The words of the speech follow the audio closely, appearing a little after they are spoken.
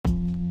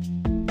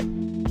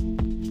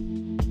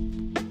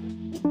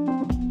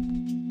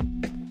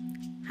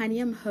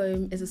Haniam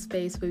Home is a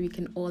space where we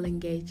can all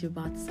engage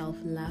about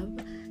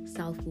self-love,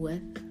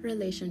 self-worth,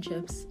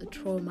 relationships,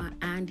 trauma,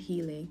 and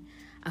healing.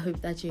 I hope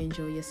that you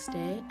enjoy your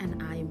stay,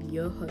 and I am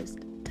your host,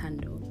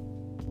 Tando.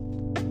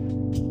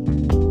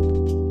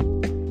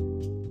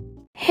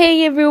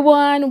 Hey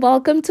everyone,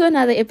 welcome to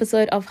another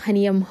episode of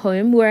Haniam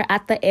Home. We're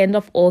at the end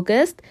of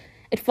August.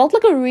 It felt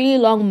like a really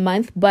long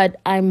month, but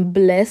I'm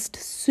blessed,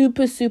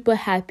 super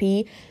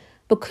happy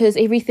because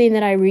everything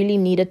that I really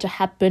needed to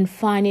happen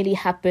finally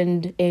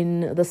happened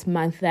in this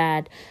month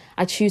that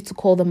I choose to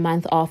call the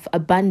month of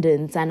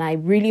abundance. And I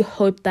really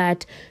hope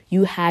that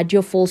you had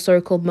your full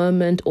circle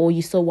moment or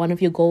you saw one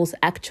of your goals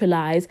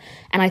actualize.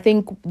 And I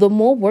think the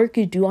more work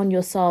you do on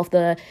yourself,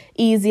 the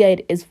easier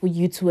it is for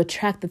you to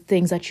attract the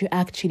things that you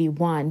actually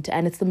want.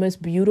 And it's the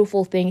most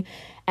beautiful thing.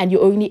 And you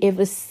only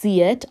ever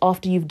see it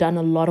after you've done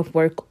a lot of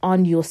work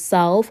on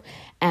yourself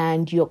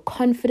and your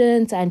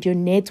confidence and your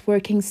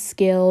networking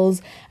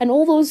skills and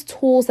all those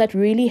tools that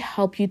really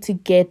help you to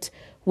get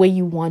where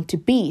you want to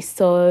be.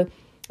 So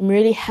I'm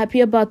really happy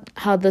about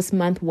how this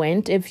month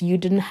went. If you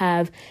didn't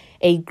have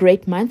a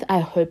great month, I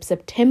hope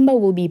September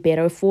will be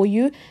better for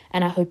you.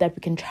 And I hope that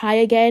we can try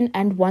again.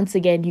 And once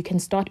again, you can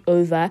start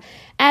over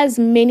as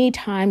many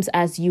times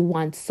as you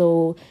want.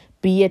 So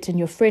be it in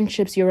your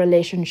friendships, your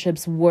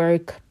relationships,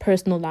 work,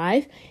 personal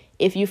life.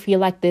 If you feel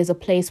like there's a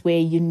place where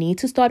you need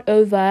to start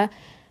over,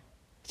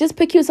 just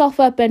pick yourself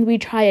up and we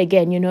try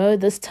again.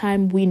 This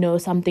time we know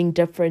something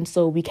different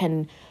so we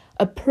can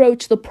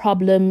approach the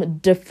problem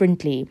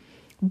differently.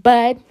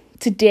 But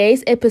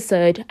today's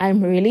episode,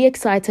 I'm really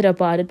excited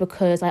about it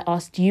because I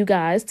asked you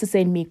guys to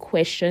send me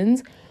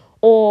questions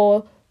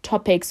or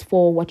topics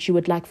for what you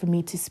would like for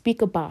me to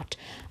speak about.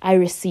 I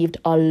received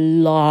a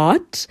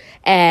lot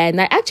and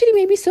that actually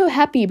made me so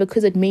happy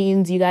because it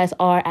means you guys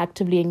are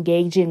actively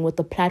engaging with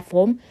the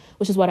platform,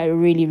 which is what I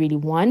really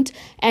want.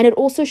 And it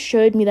also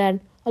showed me that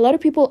a lot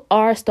of people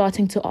are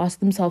starting to ask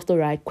themselves the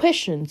right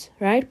questions,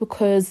 right?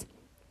 Because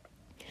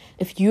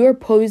if you're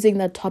posing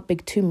that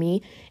topic to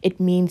me, it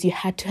means you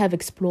had to have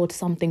explored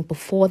something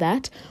before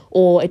that,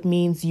 or it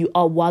means you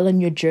are well on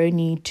your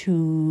journey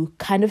to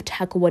kind of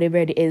tackle whatever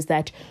it is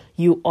that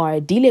you are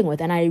dealing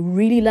with. And I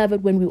really love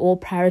it when we all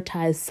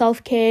prioritize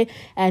self-care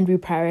and we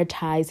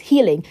prioritize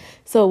healing.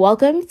 So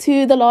welcome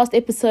to the last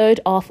episode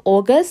of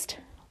August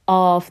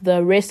of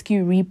the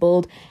Rescue,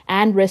 Rebuild,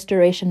 and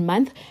Restoration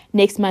Month.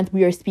 Next month,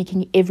 we are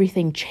speaking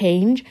Everything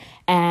Change.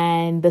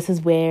 And this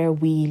is where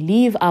we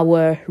leave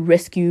our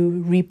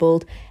rescue,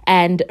 rebuild,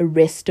 and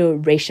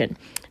restoration.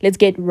 Let's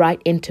get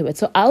right into it.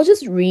 So I'll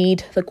just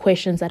read the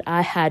questions that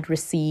I had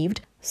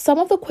received. Some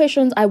of the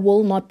questions I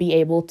will not be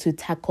able to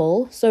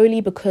tackle solely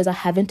because I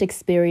haven't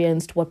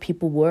experienced what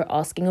people were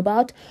asking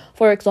about.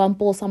 For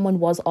example, someone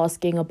was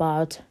asking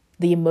about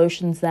the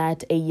emotions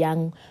that a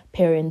young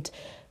parent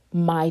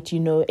might,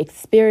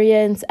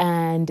 experience,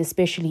 and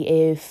especially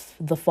if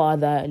the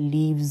father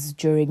leaves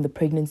during the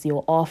pregnancy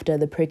or after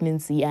the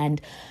pregnancy.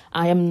 And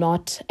I am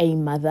not a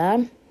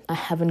mother. I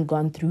haven't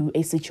gone through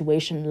a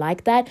situation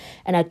like that,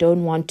 and I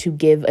don't want to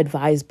give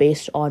advice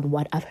based on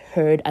what I've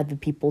heard other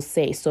people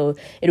say. So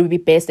it would be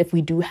best if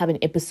we do have an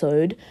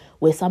episode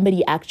where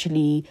somebody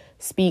actually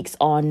speaks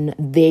on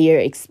their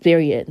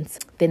experience.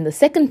 Then the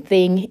second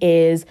thing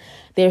is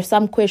there are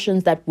some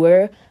questions that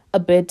were a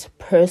bit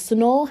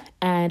personal,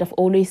 and I've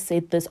always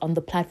said this on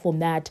the platform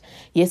that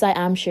yes, I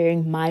am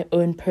sharing my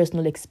own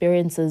personal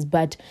experiences,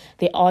 but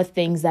there are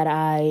things that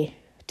I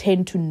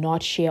tend to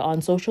not share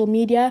on social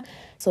media.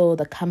 So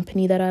the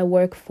company that I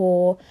work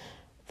for,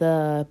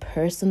 the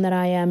person that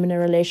I am in a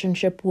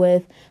relationship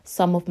with,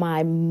 some of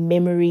my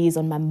memories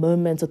and my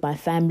moments with my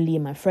family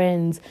and my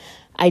friends,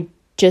 I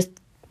just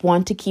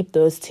want to keep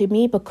those to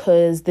me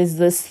because there's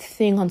this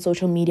thing on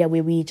social media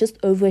where we just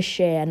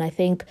overshare, and I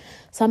think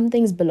some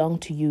things belong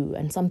to you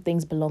and some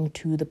things belong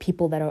to the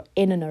people that are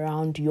in and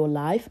around your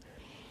life.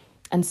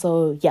 And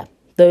so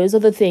those are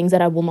the things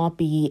that I will not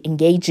be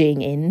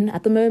engaging in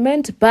at the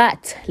moment,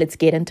 but let's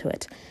get into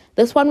it.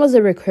 This one was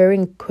a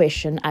recurring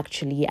question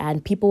actually,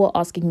 and people were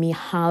asking me,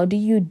 how do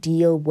you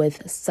deal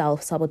with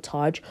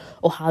self-sabotage,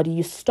 or how do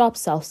you stop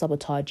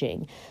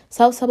self-sabotaging?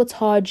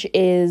 Self-sabotage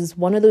is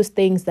one of those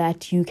things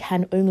that you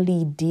can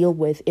only deal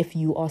with if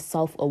you are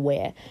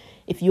self-aware.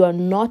 If you are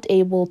not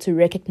able to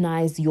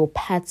recognize your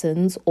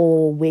patterns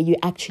or where you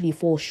actually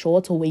fall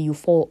short or where you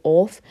fall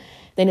off,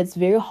 then it's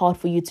very hard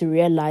for you to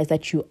realize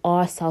that you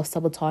are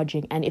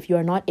self-sabotaging. And if you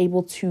are not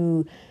able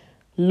to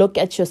look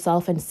at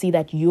yourself and see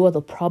that you are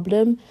the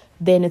problem,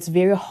 then it's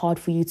very hard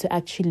for you to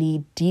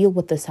actually deal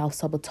with the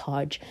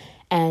self-sabotage.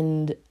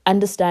 And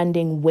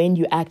understanding when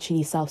you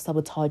actually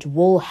self-sabotage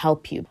will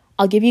help you.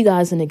 I'll give you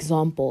guys an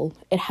example.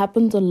 It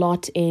happens a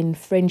lot in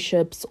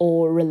friendships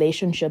or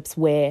relationships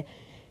where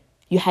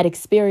you had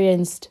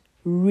experienced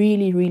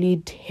really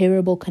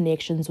terrible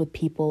connections with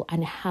people,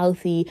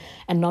 unhealthy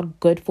and not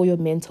good for your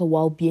mental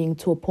well-being,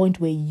 to a point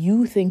where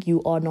you think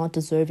you are not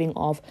deserving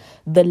of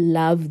the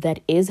love that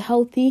is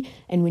healthy.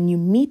 And when you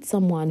meet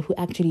someone who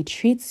actually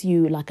treats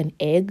you like an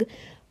egg,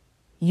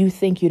 you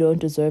think you don't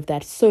deserve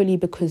that solely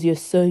because you're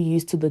so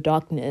used to the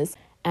darkness.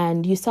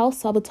 And you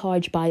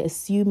self-sabotage by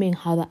assuming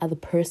how the other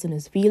person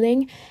is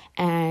feeling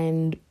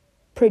and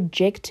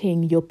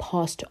projecting your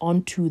past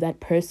onto that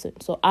person.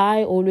 So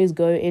I always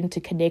go into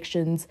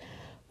connections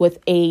with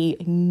a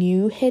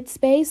new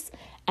headspace,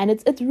 and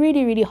it's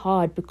really, really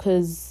hard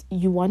because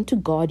you want to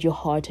guard your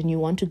heart and you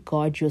want to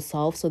guard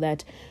yourself so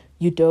that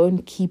you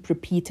don't keep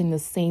repeating the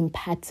same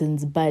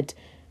patterns. But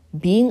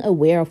being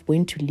aware of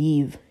when to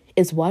leave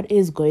is what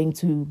is going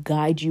to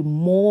guide you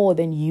more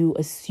than you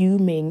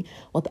assuming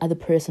what the other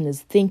person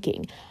is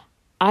thinking.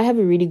 I have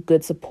a really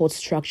good support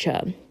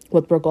structure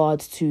with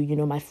regards to,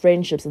 my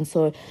friendships. And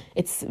so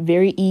it's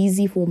very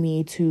easy for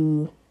me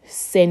to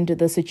send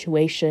the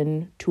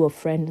situation to a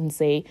friend and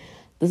say,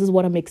 this is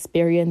what I'm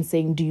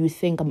experiencing. Do you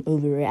think I'm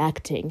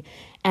overreacting?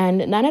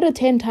 And 9 out of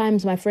 10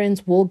 times, my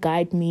friends will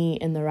guide me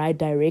in the right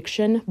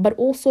direction, but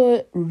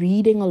also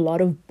reading a lot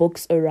of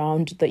books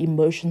around the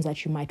emotions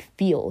that you might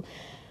feel.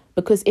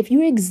 Because if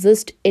you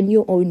exist in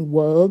your own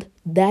world,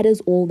 that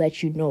is all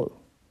that you know.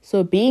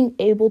 So being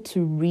able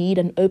to read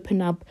and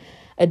open up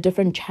a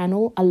different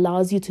channel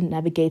allows you to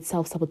navigate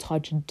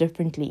self-sabotage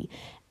differently.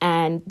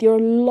 And there are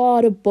a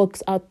lot of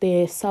books out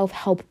there,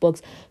 self-help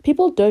books.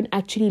 People don't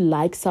actually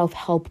like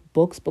self-help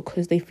books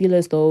because they feel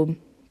as though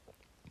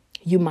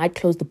you might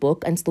close the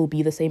book and still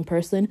be the same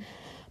person.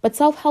 But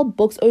self-help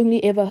books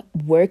only ever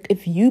work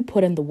if you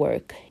put in the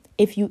work.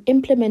 If you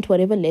implement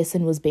whatever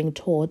lesson was being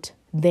taught,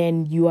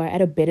 then you are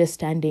at a better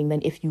standing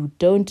than if you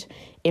don't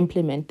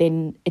implement.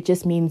 Then it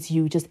just means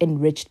you just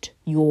enriched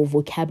your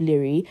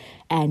vocabulary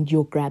and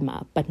your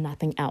grammar, but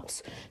nothing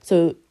else.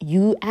 So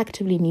you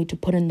actively need to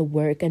put in the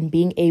work and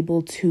being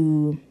able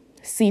to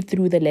see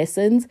through the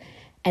lessons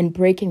and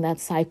breaking that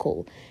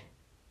cycle.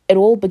 It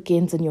all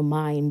begins in your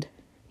mind.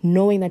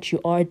 Knowing that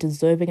you are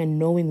deserving and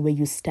knowing where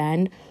you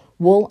stand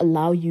will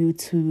allow you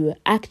to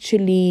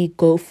actually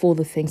go for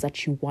the things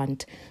that you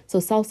want. So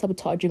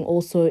self-sabotaging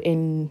also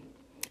in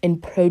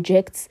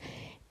projects,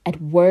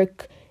 at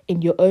work,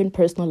 in your own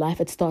personal life,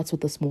 it starts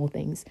with the small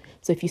things.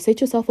 So if you set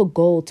yourself a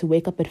goal to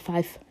wake up at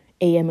 5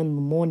 a.m. in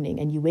the morning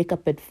and you wake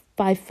up at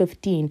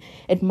 5:15,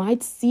 it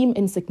might seem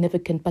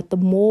insignificant, but the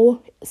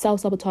more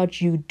self-sabotage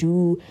you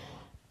do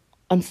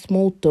on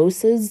small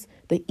doses,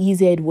 the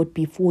easier it would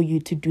be for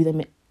you to do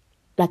them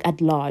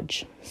at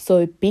large.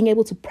 So being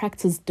able to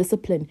practice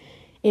discipline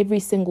every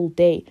single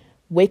day,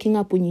 waking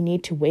up when you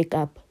need to wake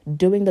up,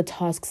 doing the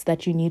tasks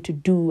that you need to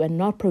do and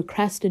not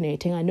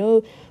procrastinating. I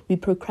know we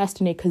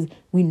procrastinate because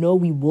we know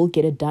we will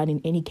get it done in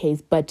any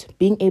case, but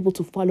being able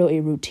to follow a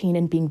routine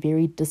and being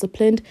very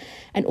disciplined,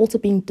 and also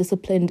being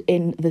disciplined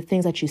in the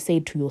things that you say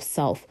to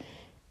yourself,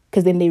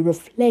 because then they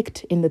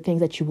reflect in the things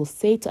that you will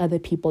say to other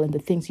people and the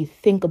things you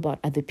think about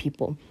other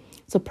people.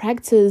 So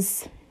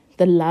practice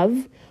the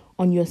love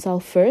on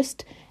yourself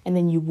first, and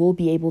then you will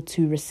be able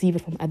to receive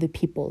it from other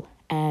people.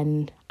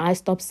 And I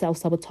stopped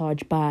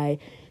self-sabotage by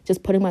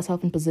just putting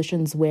myself in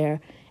positions where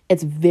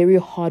it's very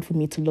hard for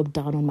me to look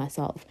down on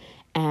myself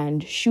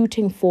and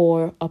shooting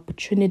for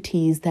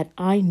opportunities that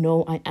I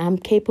know I am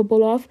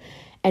capable of.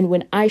 And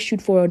when I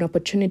shoot for an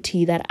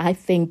opportunity that I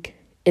think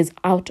is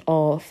out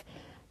of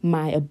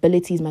my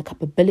abilities, my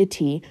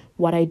capability,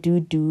 what I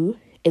do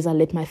is I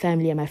let my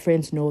family and my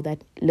friends know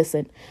that,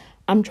 listen,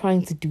 I'm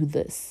trying to do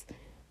this.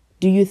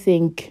 Do you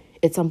think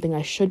it's something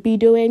I should be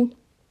doing?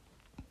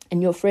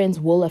 And your friends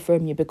will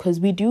affirm you, because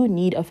we do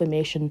need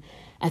affirmation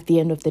at the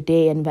end of the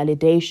day and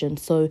validation.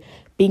 So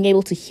being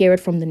able to hear it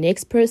from the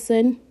next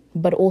person,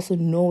 but also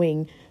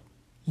knowing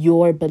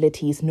your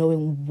abilities,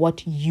 knowing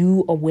what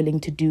you are willing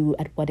to do,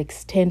 at what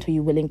extent are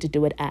you willing to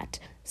do it at.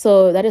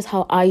 So that is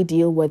how I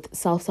deal with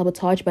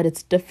self-sabotage, but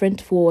it's different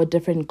for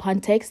different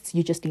contexts.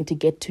 You just need to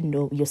get to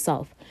know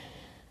yourself.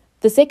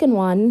 The second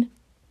one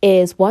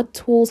is, what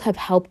tools have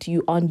helped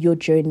you on your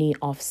journey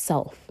of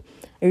self?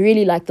 I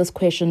really like this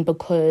question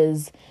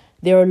because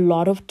there are a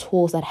lot of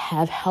tools that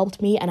have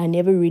helped me, and I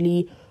never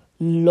really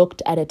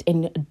looked at it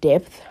in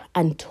depth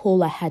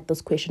until I had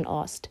this question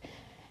asked.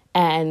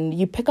 And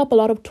you pick up a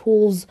lot of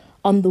tools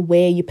on the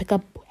way. You pick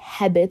up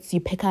habits. You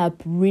pick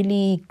up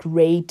really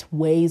great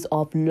ways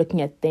of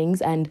looking at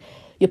things, and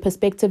your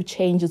perspective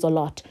changes a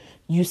lot.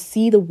 You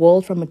see the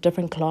world from a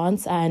different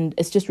glance, and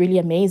it's just really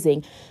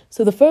amazing.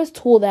 So the first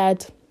tool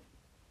that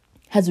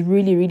has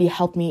really, really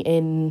helped me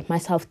in my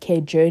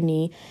self-care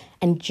journey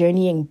and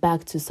journeying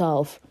back to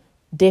self,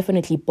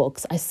 definitely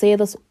books. I say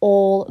this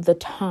all the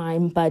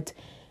time, but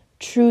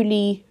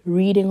truly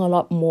reading a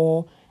lot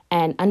more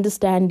and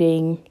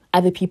understanding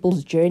other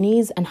people's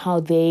journeys and how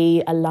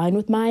they align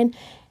with mine,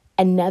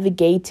 and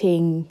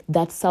navigating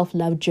that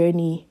self-love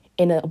journey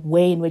in a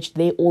way in which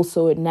they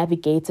also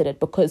navigated it.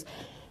 Because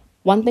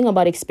one thing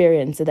about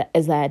experience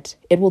is that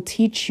it will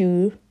teach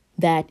you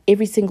that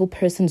every single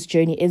person's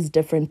journey is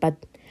different,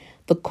 but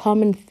the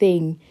common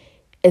thing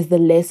is the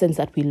lessons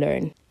that we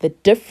learn. The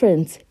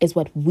difference is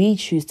what we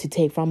choose to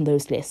take from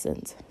those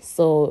lessons.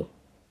 So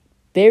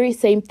very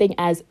same thing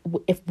as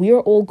if we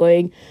are all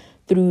going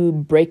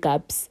through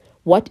breakups,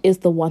 what is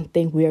the one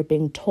thing we are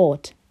being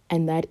taught?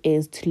 And that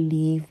is to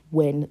leave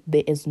when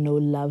there is no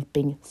love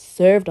being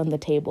served on the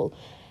table.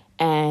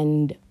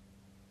 And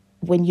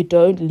when you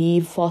don't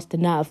leave fast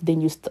enough,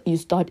 then you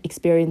start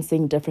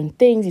experiencing different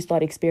things. You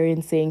start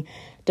experiencing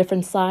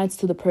different sides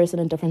to the person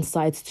and different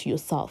sides to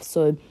yourself.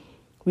 So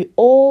we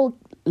all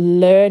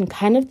learn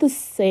kind of the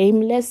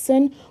same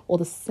lesson or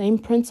the same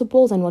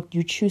principles, and what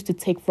you choose to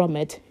take from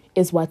it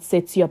is what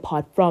sets you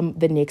apart from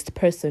the next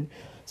person.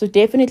 So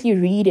definitely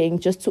reading,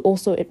 just to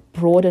also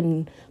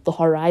broaden the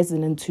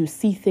horizon and to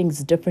see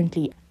things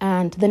differently.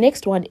 And the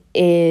next one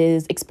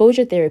is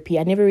exposure therapy.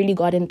 I never really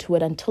got into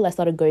it until I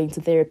started going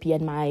to therapy,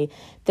 and my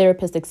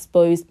therapist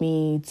exposed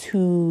me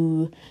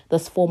to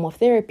this form of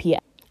therapy.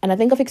 And I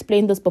think I've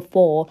explained this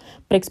before,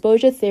 but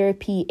exposure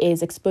therapy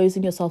is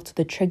exposing yourself to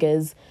the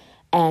triggers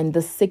and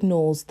the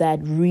signals that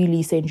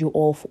really send you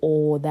off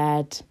or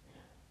that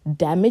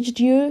damaged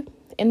you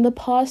in the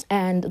past.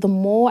 And the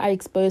more I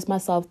expose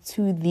myself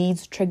to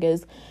these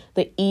triggers,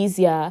 the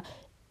easier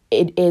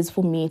it is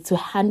for me to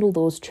handle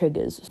those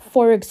triggers.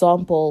 For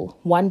example,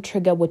 one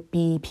trigger would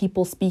be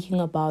people speaking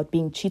about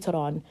being cheated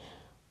on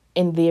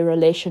in their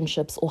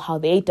relationships or how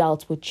they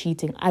dealt with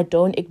cheating. I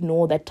don't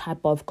ignore that type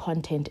of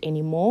content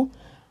anymore.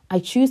 I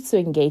choose to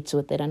engage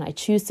with it, and I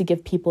choose to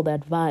give people the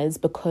advice,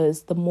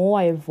 because the more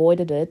I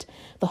avoided it,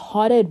 the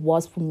harder it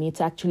was for me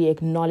to actually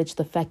acknowledge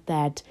the fact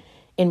that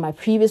in my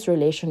previous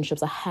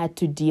relationships, I had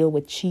to deal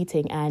with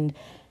cheating, and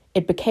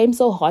it became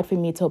so hard for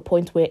me to a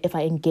point where if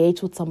I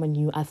engaged with someone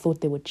new, I thought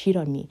they would cheat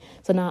on me.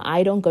 So now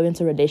I don't go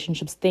into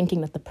relationships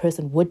thinking that the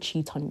person would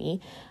cheat on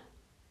me.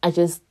 I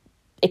just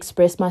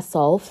express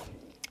myself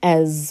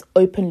as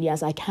openly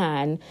as I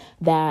can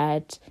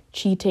that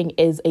cheating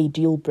is a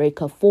deal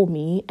breaker for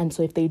me. And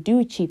so if they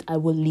do cheat, I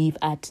will leave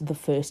at the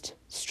first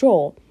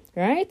straw,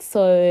 right?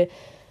 So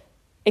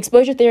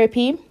exposure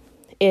therapy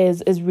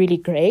is really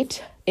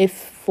great. If,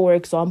 for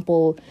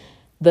example,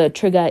 the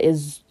trigger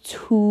is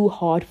too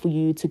hard for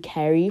you to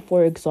carry,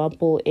 for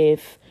example,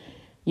 if,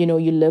 you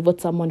live with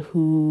someone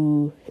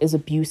who is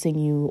abusing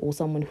you or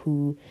someone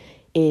who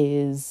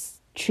is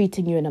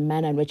treating you in a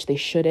manner in which they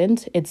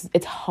shouldn't,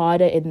 it's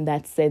harder in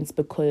that sense,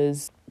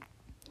 because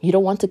you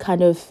don't want to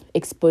kind of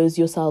expose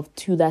yourself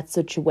to that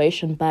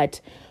situation. But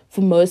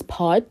for most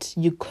part,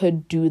 you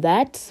could do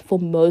that for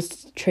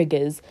most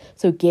triggers.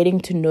 So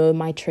getting to know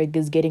my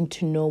triggers, getting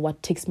to know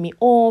what ticks me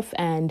off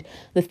and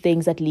the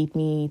things that lead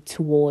me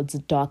towards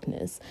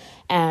darkness.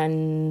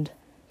 And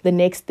the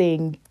next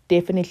thing,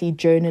 definitely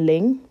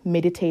journaling,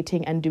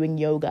 meditating, and doing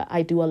yoga.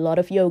 I do a lot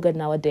of yoga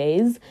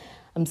nowadays.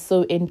 I'm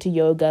so into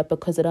yoga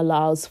because it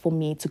allows for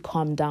me to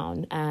calm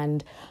down,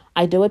 and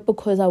I do it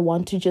because I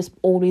want to just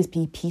always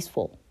be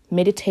peaceful.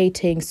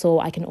 Meditating so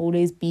I can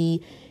always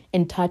be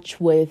in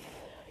touch with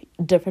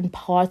different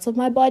parts of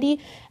my body.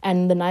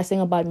 And the nice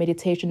thing about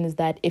meditation is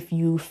that if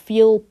you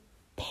feel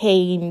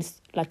pains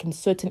like in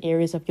certain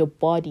areas of your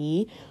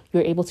body,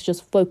 you're able to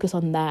just focus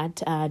on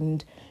that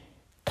and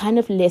kind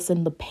of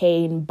lessen the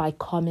pain by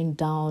calming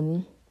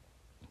down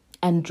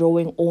and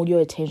drawing all your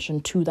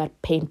attention to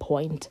that pain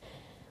point.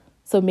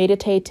 So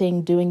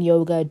meditating, doing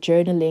yoga,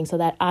 journaling, so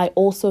that I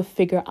also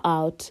figure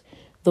out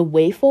the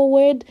way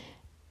forward.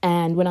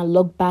 And when I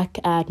look back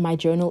at my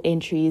journal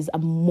entries,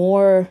 I'm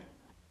more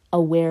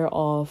aware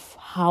of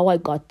how I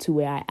got to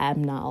where I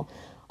am now,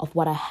 of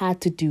what I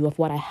had to do, of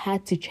what I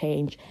had to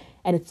change.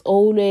 And it's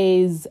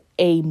always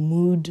a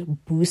mood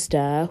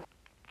booster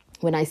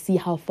when I see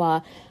how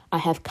far I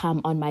have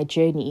come on my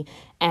journey.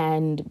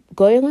 And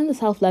going on the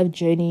self-love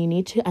journey, you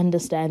need to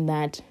understand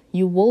that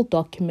you will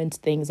document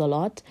things a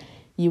lot.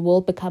 You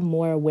will become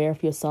more aware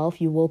of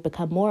yourself. You will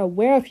become more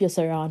aware of your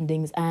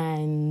surroundings.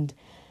 And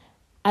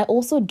I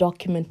also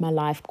document my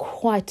life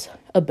quite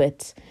a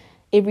bit.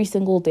 Every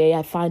single day,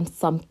 I find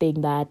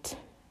something that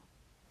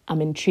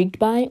I'm intrigued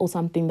by, or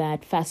something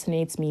that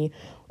fascinates me,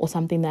 or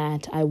something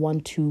that I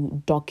want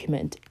to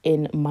document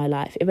in my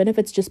life. Even if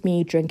it's just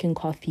me drinking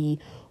coffee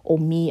or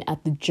me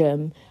at the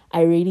gym,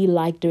 I really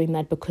like doing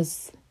that,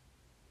 because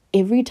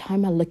every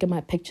time I look at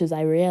my pictures,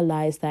 I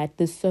realize that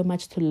there's so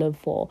much to live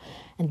for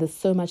and there's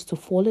so much to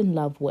fall in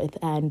love with.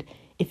 And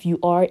if you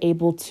are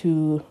able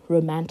to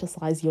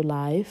romanticize your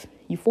life,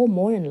 you fall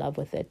more in love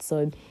with it.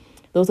 So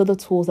those are the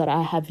tools that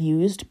I have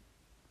used.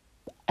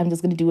 I'm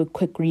just going to do a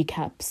quick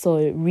recap.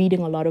 So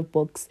reading a lot of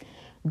books,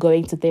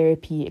 going to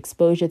therapy,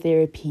 exposure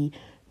therapy,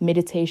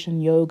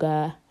 meditation,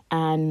 yoga,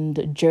 and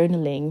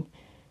journaling.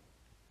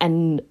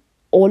 And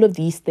all of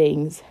these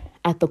things,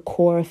 at the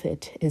core of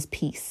it is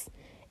peace.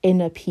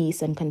 Inner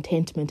peace and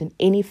contentment in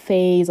any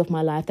phase of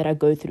my life that I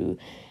go through.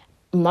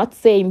 I'm not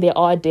saying there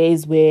are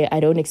days where I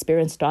don't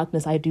experience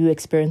darkness. I do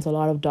experience a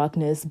lot of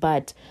darkness,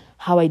 but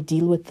how I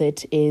deal with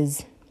it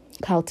is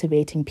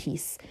cultivating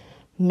peace,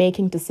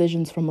 making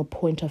decisions from a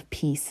point of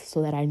peace,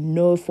 so that I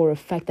know for a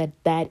fact that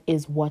that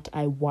is what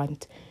I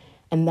want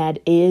and that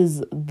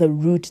is the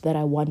route that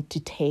I want to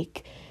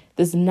take.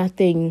 There's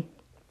nothing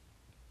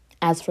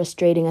as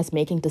frustrating as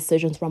making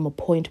decisions from a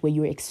point where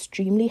you're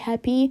extremely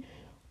happy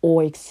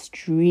or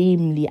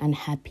extremely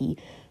unhappy,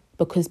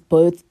 because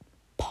both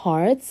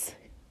parts,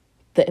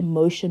 the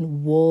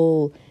emotion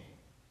will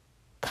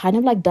kind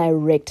of like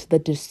direct the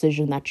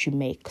decision that you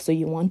make. So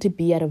you want to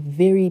be at a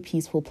very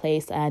peaceful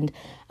place. And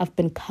I've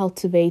been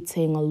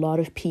cultivating a lot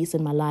of peace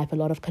in my life, a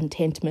lot of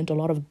contentment, a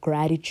lot of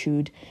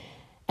gratitude.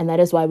 And that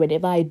is why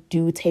whenever I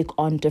do take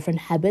on different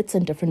habits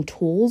and different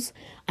tools,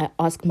 I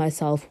ask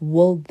myself,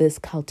 will this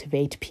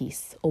cultivate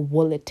peace, or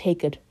will it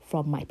take it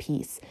from my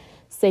peace?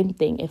 Same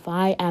thing, if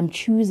I am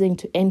choosing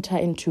to enter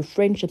into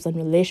friendships and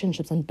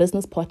relationships and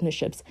business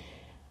partnerships,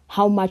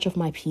 how much of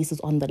my peace is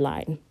on the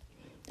line?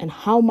 And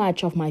how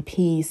much of my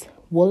peace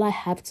will I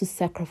have to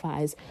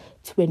sacrifice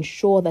to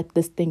ensure that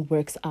this thing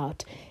works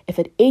out? If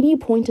at any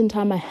point in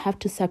time I have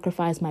to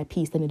sacrifice my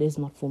peace, then it is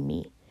not for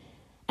me.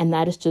 And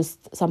that is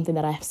just something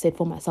that I have said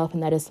for myself,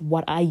 and that is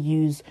what I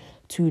use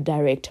to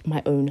direct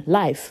my own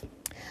life.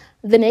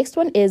 The next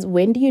one is,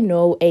 when do you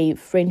know a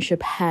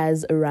friendship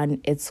has run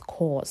its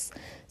course?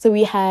 So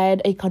we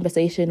had a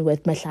conversation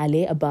with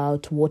Mahlale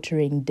about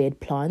watering dead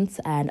plants,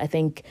 and I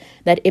think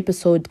that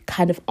episode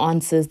kind of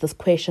answers this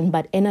question.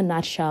 But in a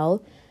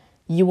nutshell,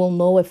 you will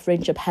know a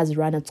friendship has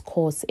run its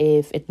course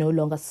if it no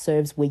longer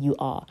serves where you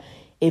are.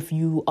 If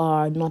you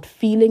are not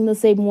feeling the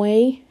same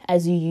way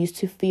as you used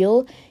to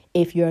feel,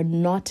 if you're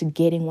not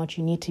getting what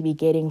you need to be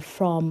getting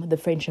from the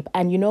friendship.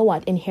 And you know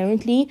what?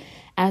 Inherently,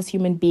 as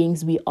human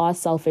beings, we are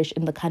selfish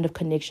in the kind of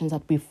connections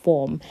that we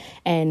form.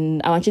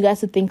 And I want you guys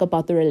to think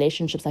about the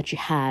relationships that you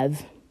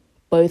have,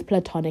 both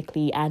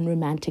platonically and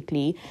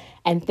romantically,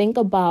 and think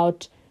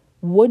about,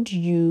 would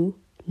you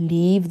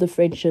leave the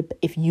friendship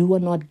if you were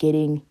not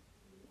getting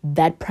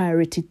that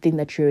priority thing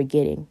that you're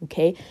getting?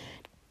 Okay?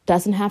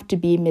 Doesn't have to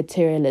be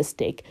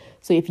materialistic.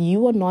 So if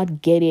you are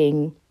not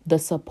getting the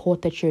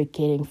support that you're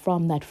getting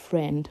from that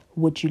friend,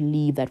 would you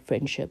leave that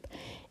friendship?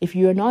 If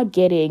you're not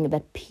getting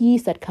that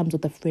peace that comes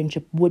with the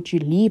friendship, would you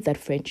leave that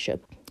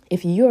friendship?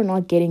 If you're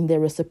not getting the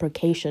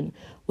reciprocation,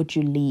 would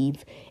you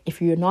leave?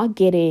 If you're not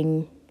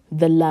getting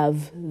the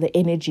love, the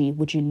energy,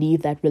 would you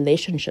leave that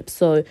relationship?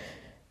 So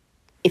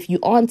if you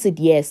answered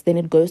yes, then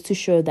it goes to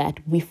show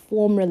that we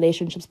form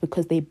relationships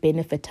because they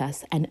benefit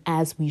us, and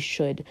as we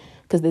should,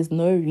 because there's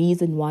no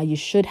reason why you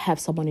should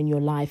have someone in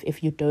your life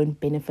if you don't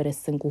benefit a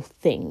single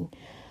thing.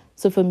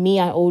 So for me,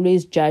 I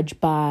always judge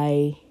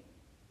by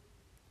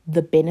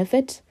the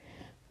benefit,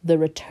 the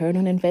return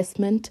on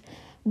investment,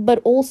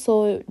 but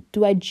also,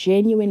 do I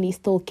genuinely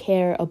still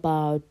care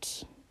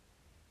about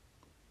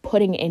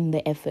putting in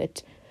the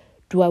effort?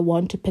 Do I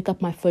want to pick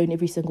up my phone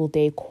every single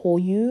day, call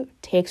you,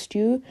 text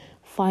you,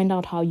 find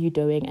out how you're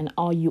doing, and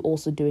are you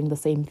also doing the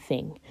same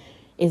thing?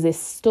 Is there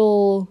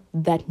still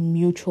that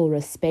mutual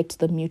respect,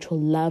 the mutual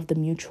love, the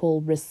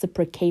mutual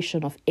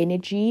reciprocation of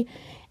energy?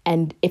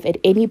 And if at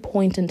any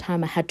point in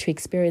time I had to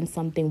experience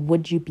something,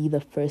 would you be the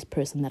first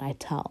person that I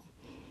tell?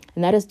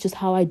 And that is just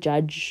how I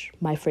judge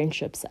my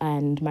friendships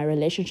and my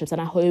relationships.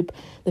 And I hope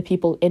the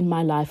people in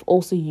my life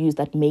also use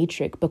that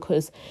matrix,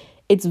 because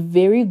it's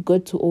very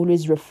good to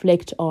always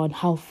reflect on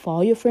how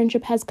far your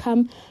friendship has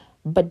come,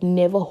 but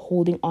never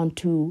holding on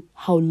to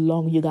how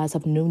long you guys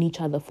have known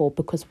each other for.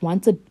 Because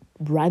once it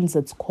runs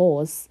its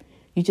course,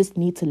 you just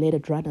need to let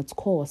it run its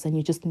course, and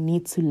you just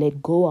need to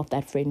let go of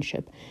that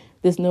friendship.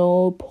 There's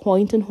no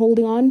point in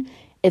holding on.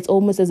 It's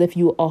almost as if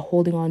you are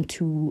holding on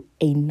to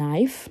a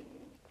knife,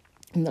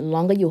 and the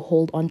longer you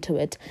hold on to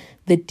it,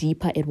 the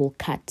deeper it will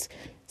cut.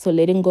 So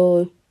letting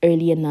go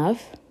early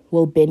enough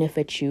will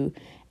benefit you.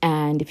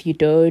 And if you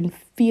don't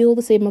feel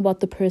the same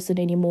about the person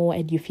anymore,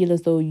 and you feel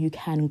as though you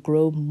can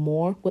grow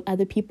more with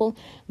other people,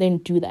 then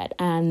do that.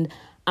 And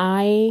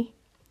I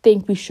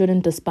think we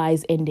shouldn't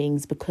despise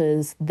endings,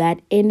 because that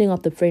ending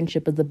of the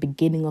friendship is the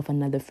beginning of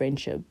another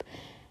friendship.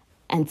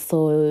 And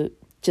so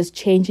just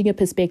changing your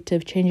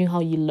perspective, changing how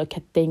you look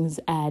at things,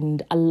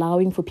 and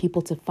allowing for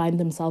people to find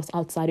themselves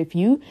outside of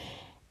you,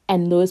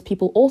 and those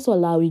people also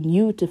allowing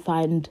you to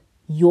find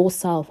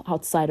yourself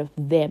outside of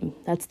them.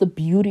 That's the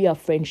beauty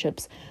of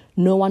friendships.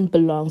 No one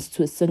belongs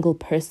to a single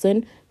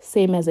person,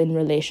 same as in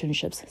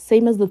relationships,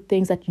 same as the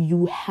things that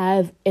you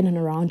have in and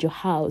around your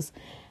house.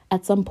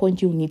 At some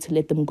point, you'll need to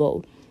let them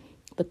go.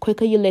 The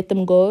quicker you let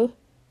them go,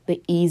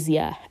 the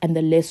easier and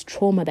the less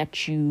trauma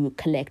that you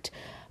collect.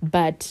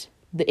 But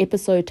the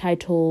episode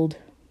titled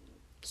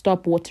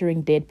Stop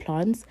Watering Dead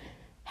Plants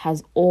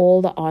has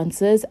all the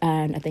answers,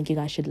 and I think you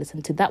guys should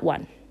listen to that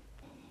one.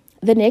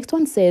 The next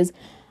one says,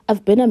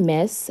 I've been a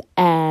mess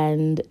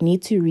and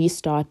need to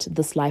restart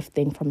this life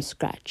thing from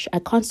scratch. I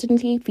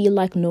constantly feel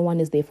like no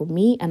one is there for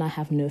me and I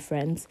have no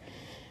friends.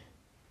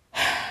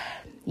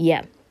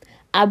 Yeah,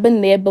 I've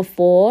been there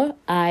before.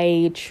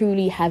 I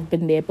truly have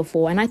been there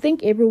before. And I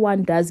think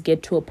everyone does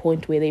get to a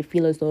point where they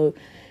feel as though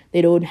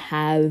they don't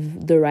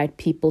have the right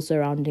people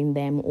surrounding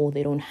them, or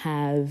they don't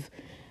have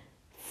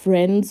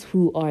friends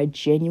who are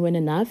genuine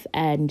enough,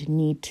 and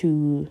need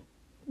to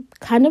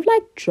kind of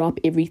like drop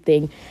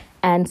everything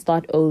and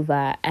start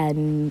over.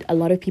 And a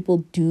lot of people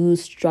do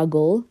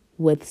struggle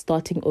with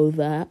starting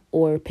over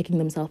or picking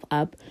themselves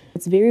up.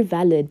 It's very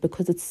valid,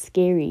 because it's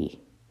scary.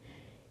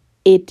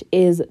 It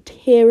is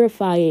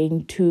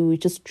terrifying to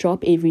just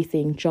drop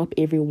everything, drop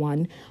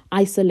everyone,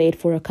 isolate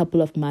for a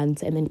couple of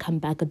months, and then come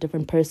back a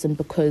different person,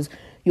 because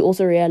you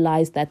also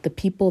realize that the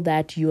people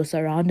that you're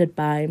surrounded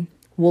by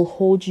will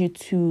hold you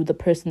to the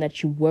person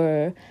that you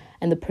were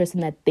and the person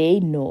that they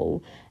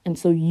know. And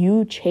so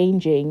you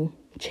changing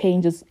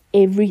changes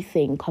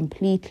everything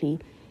completely.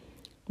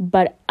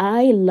 But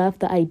I love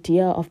the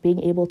idea of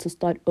being able to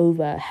start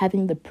over,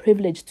 having the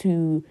privilege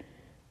to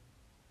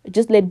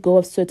just let go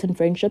of certain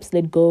friendships,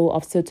 let go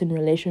of certain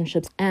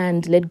relationships,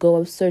 and let go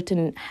of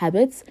certain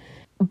habits.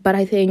 But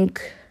I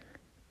think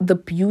the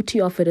beauty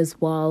of it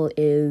as well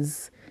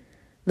is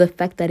the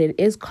fact that it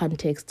is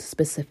context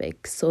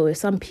specific. So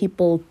some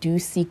people do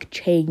seek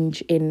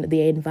change in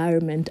their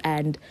environment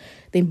and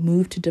they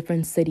move to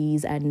different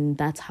cities and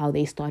that's how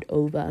they start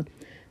over.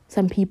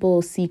 Some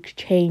people seek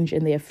change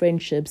in their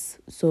friendships,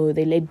 so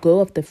they let go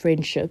of the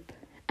friendship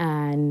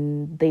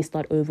and they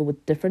start over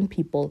with different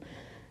people.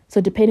 So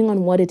depending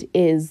on what it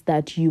is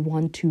that you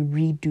want to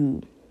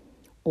redo,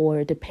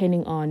 or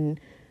depending on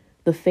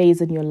the phase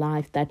in your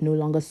life that no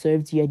longer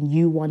serves you and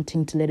you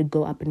wanting to let it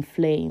go up in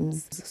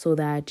flames so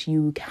that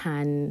you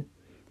can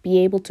be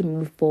able to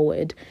move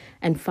forward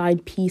and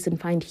find peace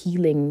and find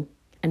healing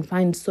and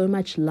find so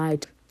much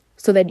light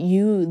so that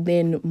you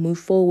then move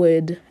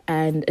forward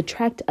and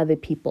attract other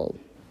people.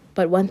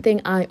 But one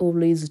thing I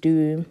always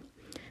do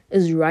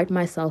is write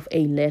myself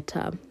a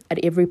letter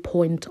at every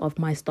point of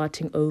my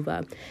starting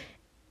over.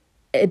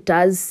 It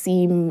does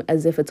seem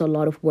as if it's a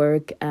lot of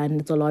work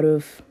and it's a lot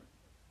of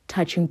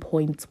touching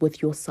points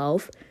with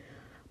yourself,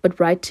 but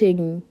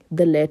writing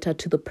the letter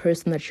to the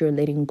person that you're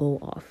letting go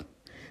of.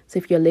 So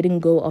if you're letting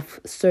go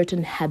of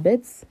certain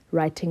habits,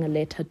 writing a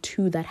letter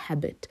to that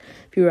habit.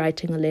 If you're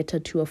writing a letter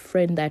to a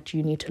friend that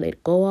you need to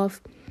let go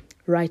of,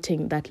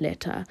 writing that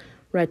letter.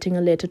 Writing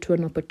a letter to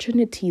an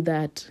opportunity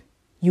that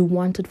you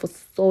wanted for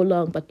so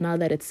long, but now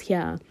that it's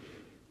here,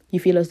 you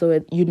feel as though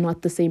you're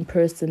not the same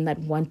person that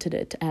wanted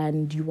it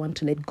and you want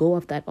to let go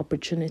of that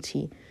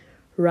opportunity.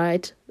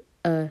 Write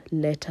a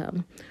letter.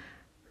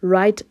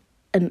 Write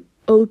an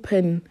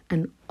open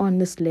and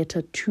honest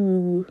letter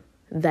to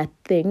that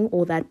thing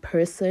or that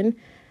person,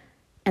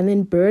 and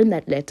then burn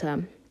that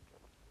letter.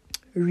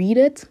 Read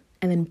it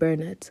and then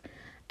burn it.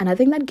 And I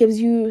think that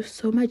gives you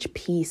so much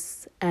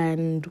peace.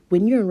 And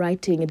when you're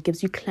writing, it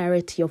gives you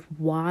clarity of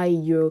why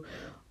you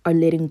are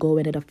letting go,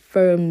 and it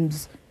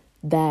affirms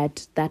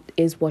that that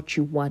is what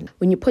you want.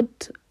 When you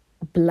put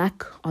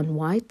black on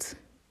white,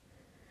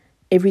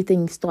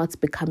 everything starts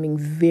becoming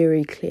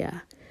very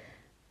clear.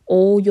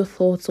 All your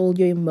thoughts, all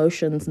your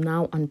emotions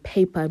now on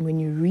paper, and when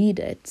you read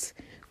it,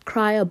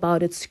 cry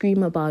about it,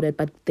 scream about it,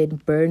 but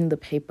then burn the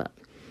paper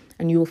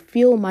and you'll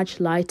feel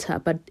much lighter.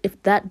 But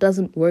if that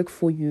doesn't work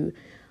for you,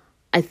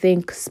 I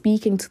think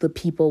speaking to the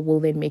people will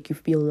then make you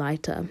feel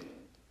lighter.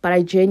 But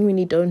I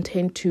genuinely don't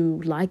tend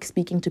to like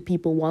speaking to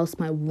people whilst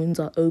my wounds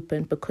are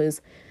open, because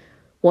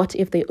what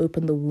if they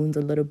open the wounds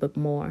a little bit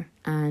more?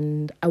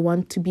 And I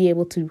want to be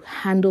able to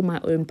handle my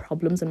own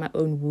problems and my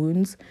own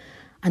wounds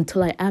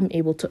until I am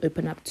able to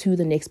open up to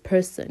the next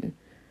person.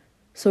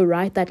 So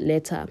write that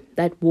letter.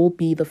 That will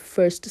be the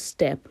first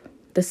step.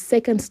 The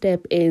second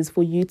step is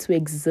for you to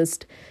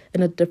exist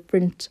in a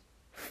different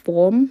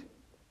form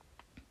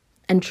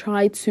and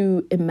try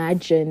to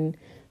imagine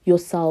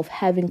yourself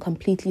having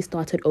completely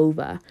started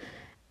over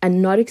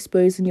and not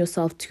exposing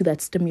yourself to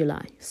that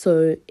stimuli.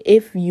 So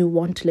if you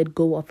want to let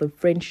go of a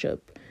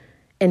friendship,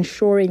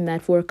 ensuring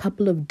that for a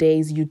couple of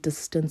days you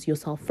distance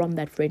yourself from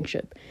that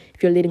friendship.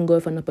 If you're letting go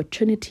of an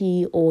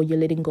opportunity or you're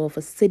letting go of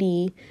a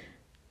city,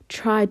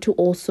 try to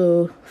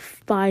also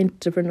find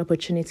different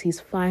opportunities,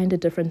 find a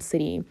different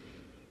city.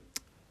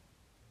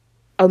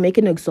 I'll make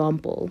an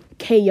example.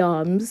 Kay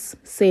Yarms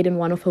said in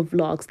one of her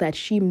vlogs that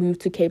she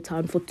moved to Cape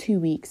Town for 2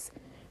 weeks.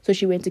 So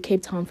she went to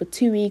Cape Town for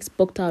 2 weeks,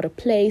 booked out a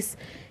place,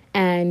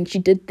 and she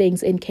did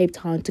things in Cape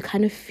Town to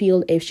kind of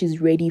feel if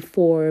she's ready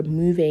for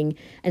moving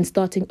and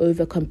starting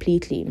over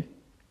completely.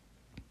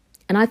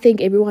 And I think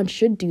everyone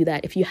should do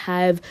that. If you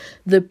have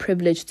the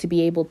privilege to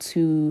be able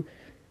to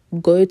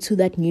go to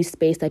that new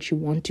space that you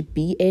want to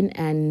be in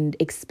and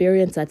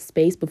experience that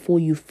space before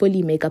you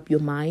fully make up your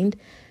mind,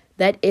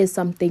 that is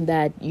something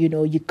that,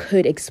 you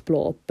could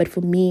explore. But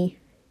for me,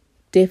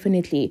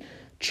 definitely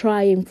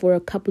trying for a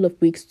couple of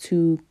weeks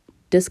to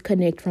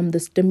disconnect from the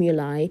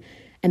stimuli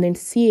and then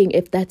seeing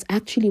if that's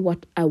actually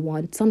what I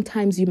want.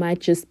 Sometimes you might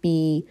just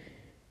be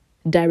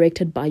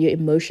directed by your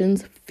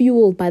emotions,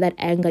 fueled by that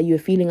anger you're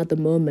feeling at the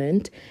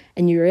moment,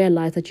 and you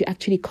realize that you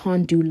actually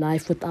can't do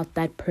life without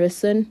that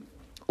person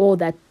or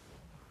that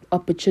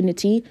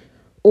opportunity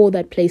or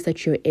that place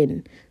that you're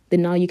in.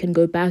 Then now you can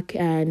go back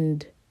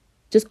and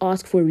just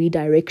ask for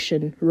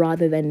redirection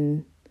rather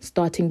than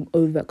starting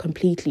over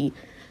completely.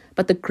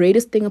 But the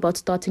greatest thing about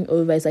starting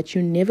over is that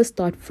you never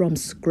start from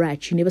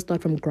scratch. You never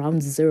start from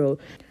ground zero,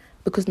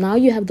 because now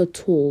you have the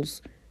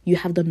tools, you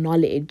have the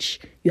knowledge,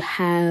 you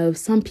have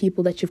some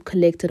people that you've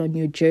collected on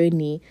your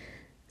journey.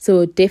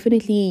 So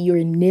definitely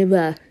you're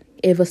never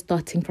ever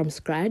starting from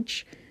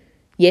scratch.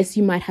 Yes,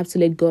 you might have to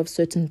let go of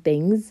certain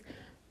things,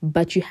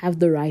 but you have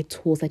the right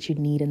tools that you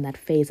need in that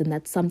phase. And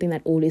that's something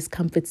that always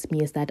comforts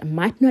me, is that I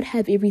might not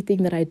have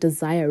everything that I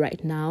desire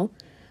right now,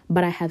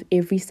 but I have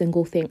every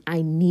single thing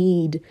I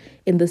need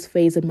in this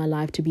phase in my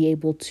life to be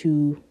able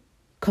to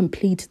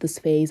complete this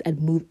phase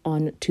and move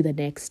on to the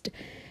next.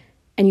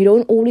 And you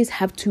don't always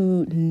have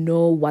to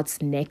know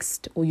what's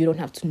next, or you don't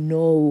have to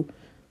know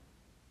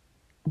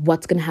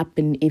what's going to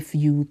happen if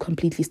you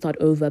completely start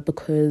over,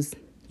 because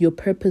your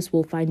purpose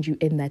will find you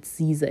in that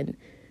season.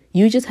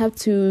 You just have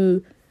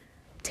to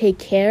take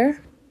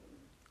care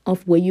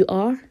of where you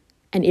are,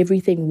 and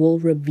everything will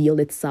reveal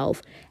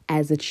itself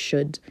as it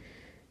should.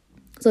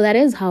 So that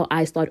is how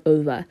I start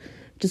over.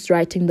 Just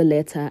writing the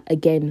letter,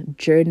 again,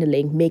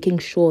 journaling, making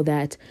sure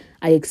that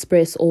I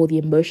express all the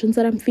emotions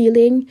that I'm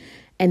feeling,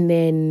 and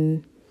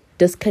then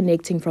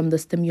disconnecting from the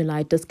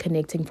stimuli,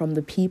 disconnecting from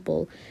the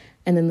people.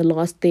 And then the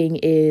last thing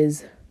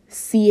is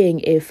seeing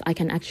if I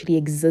can actually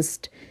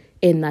exist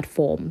in that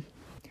form.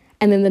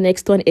 And then the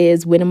next one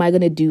is, when am I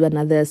going to do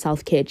another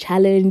self-care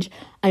challenge?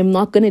 I'm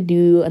not going to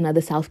do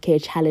another self-care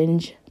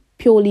challenge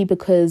purely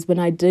because when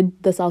I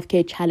did the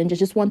self-care challenge, I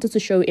just wanted to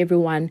show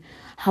everyone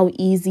how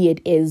easy it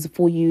is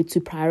for you to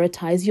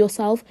prioritize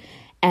yourself.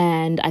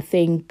 And I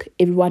think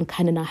everyone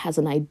kind of now has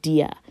an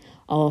idea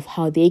of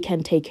how they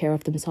can take care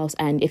of themselves.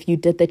 And if you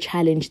did the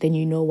challenge, then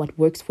you know what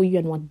works for you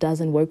and what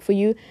doesn't work for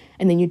you.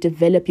 And then you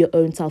develop your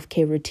own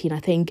self-care routine.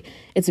 I think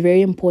it's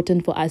very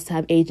important for us to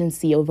have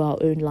agency over our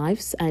own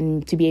lives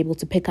and to be able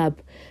to pick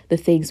up the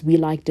things we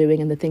like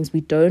doing and the things we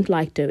don't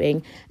like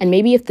doing. And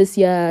maybe if this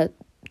year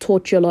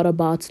taught you a lot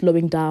about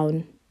slowing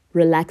down,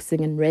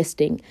 relaxing and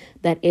resting,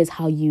 that is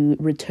how you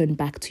return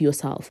back to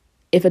yourself.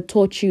 If it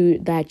taught you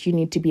that you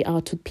need to be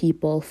out with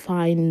people,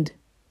 find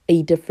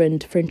a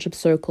different friendship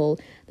circle,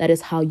 that is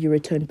how you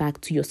return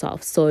back to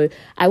yourself. So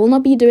I will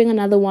not be doing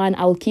another one.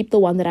 I will keep the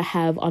one that I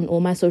have on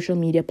all my social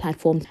media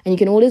platforms, and you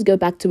can always go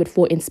back to it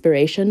for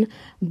inspiration.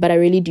 But I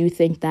really do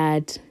think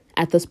that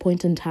at this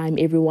point in time,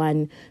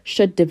 everyone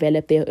should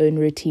develop their own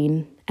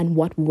routine and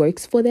what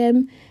works for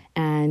them.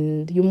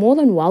 And you're more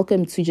than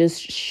welcome to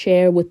just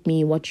share with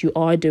me what you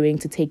are doing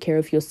to take care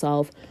of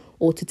yourself,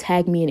 or to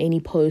tag me in any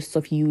posts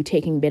of you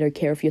taking better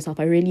care of yourself.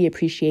 I really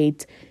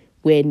appreciate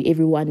when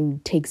everyone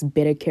takes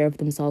better care of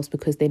themselves,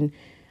 because then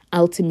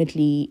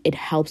ultimately it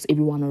helps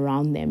everyone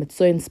around them. It's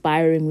so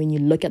inspiring when you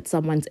look at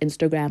someone's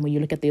Instagram or you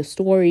look at their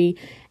story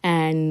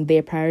and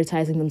they're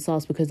prioritizing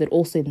themselves, because it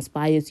also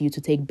inspires you to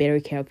take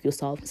better care of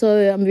yourself.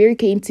 So I'm very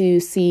keen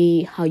to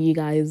see how you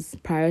guys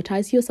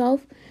prioritize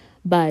yourself,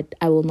 but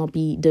I will not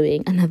be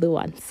doing another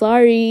one.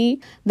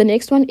 Sorry. The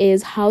next one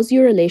is, how's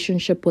your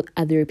relationship with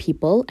other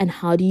people and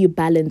how do you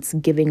balance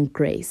giving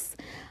grace?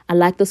 I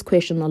like this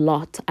question a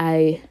lot.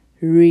 I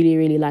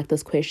really like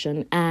this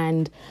question.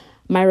 And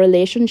my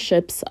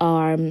relationships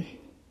are,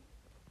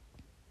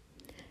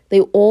 they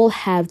all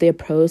have their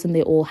pros and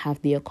they all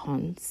have their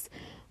cons.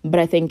 But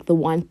I think the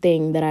one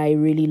thing that I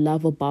really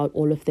love about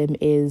all of them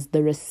is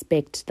the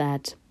respect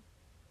that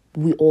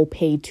we all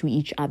pay to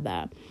each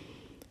other.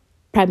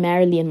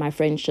 Primarily in my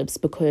friendships,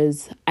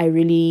 because I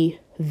really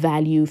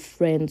value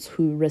friends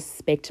who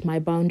respect my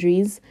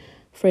boundaries,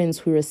 friends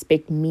who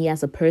respect me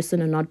as a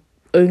person, and not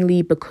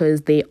only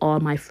because they are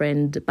my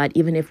friend, but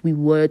even if we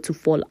were to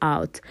fall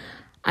out,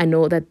 I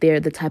know that they're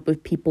the type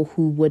of people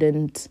who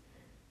wouldn't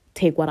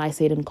take what I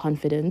said in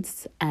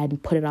confidence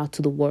and put it out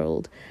to the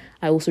world.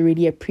 I also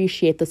really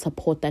appreciate the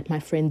support that my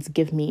friends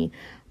give me.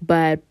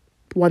 But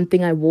one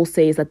thing I will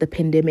say is that the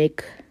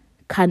pandemic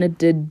kind of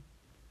did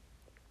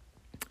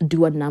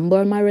do a number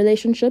on my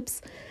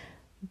relationships,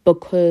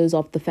 because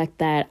of the fact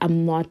that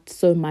I'm not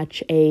so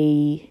much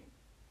a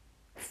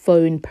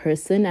phone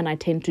person, and I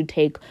tend to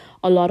take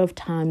a lot of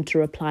time to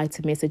reply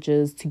to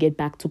messages, to get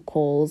back to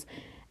calls,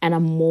 and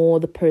I'm more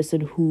the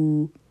person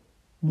who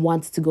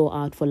wants to go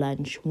out for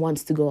lunch,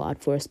 wants to go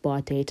out for a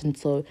spa date. And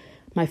so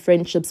my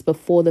friendships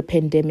before the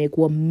pandemic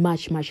were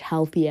much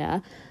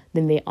healthier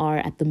than they are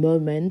at the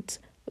moment,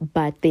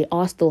 but they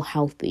are still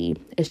healthy.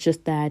 It's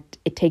just that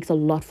it takes a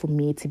lot for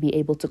me to be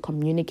able to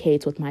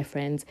communicate with my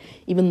friends.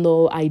 Even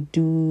though I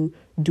do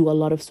a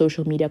lot of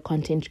social media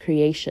content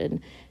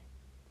creation,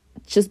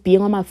 just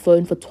being on my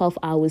phone for 12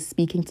 hours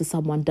speaking to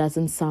someone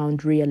doesn't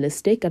sound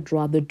realistic. I'd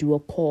rather do a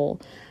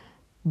call.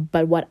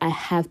 But what I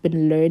have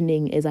been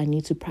learning is I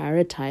need to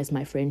prioritize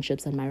my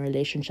friendships and my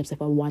relationships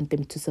if I want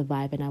them to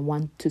survive and I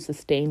want to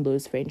sustain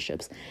those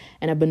friendships.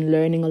 And I've been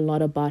learning a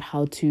lot about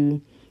how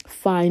to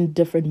find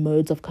different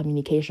modes of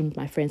communication with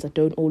my friends. I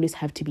don't always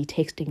have to be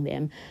texting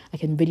them. I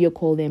can video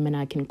call them and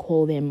I can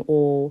call them,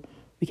 or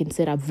we can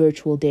set up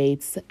virtual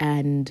dates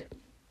and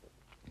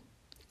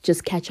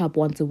just catch up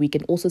once a week.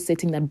 And also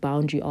setting that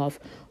boundary of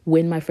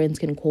when my friends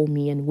can call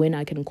me and when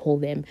I can call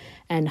them,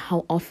 and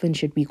how often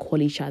should we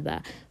call each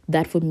other.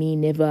 That for me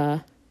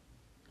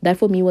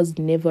was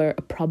never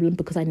a problem,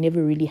 because I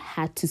never really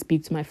had to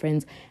speak to my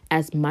friends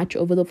as much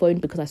over the phone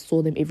because I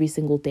saw them every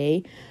single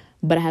day.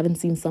 But I haven't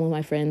seen some of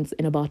my friends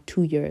in about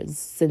 2 years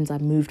since I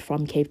moved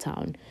from Cape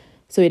Town.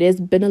 So it has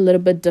been a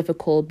little bit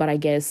difficult, but I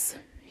guess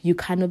you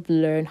kind of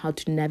learn how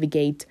to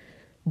navigate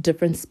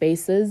different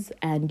spaces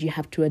and you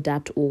have to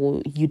adapt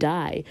or you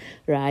die,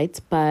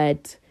 right?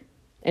 But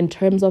in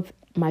terms of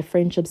my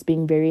friendships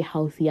being very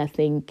healthy, I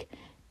think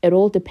it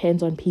all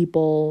depends on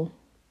people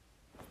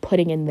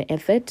putting in the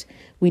effort.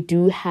 We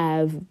do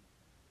have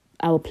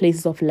our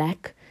places of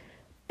lack,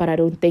 but I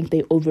don't think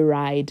they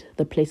override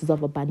the places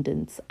of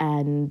abundance.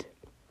 And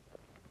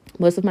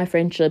most of my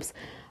friendships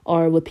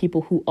are with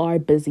people who are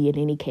busy in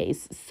any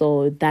case.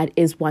 So that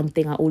is one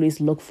thing I always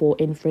look for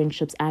in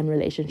friendships and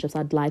relationships.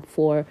 I'd like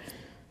for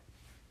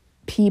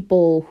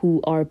people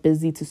who are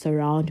busy to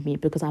surround me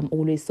because I'm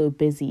always so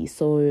busy.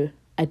 So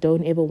I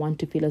don't ever want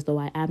to feel as though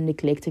I am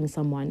neglecting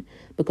someone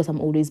because I'm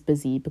always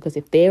busy. Because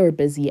if they're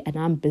busy and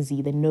I'm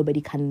busy, then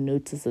nobody kind of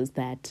notices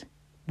that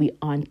we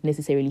aren't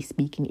necessarily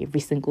speaking every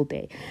single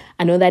day.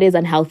 I know that is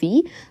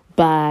unhealthy,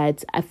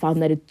 but I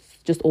found that it's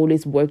just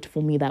always worked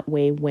for me that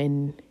way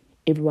when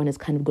everyone is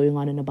kind of going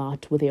on and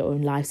about with their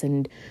own lives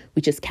and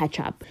we just catch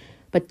up.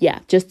 But yeah,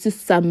 just to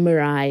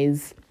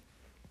summarize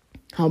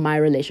how my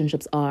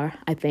relationships are,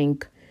 I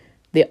think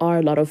there are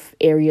a lot of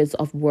areas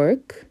of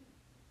work.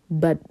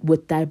 But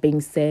with that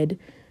being said,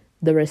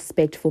 the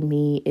respect for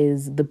me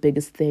is the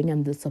biggest thing,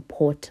 and the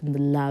support and the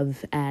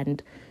love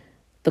and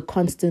the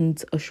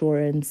constant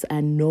assurance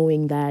and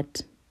knowing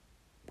that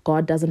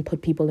God doesn't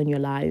put people in your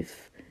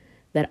life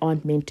that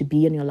aren't meant to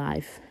be in your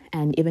life.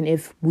 And even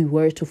if we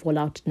were to fall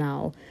out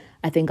now,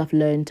 I think I've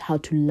learned how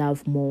to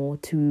love more,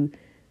 to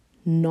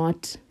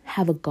not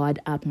have a guard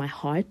up my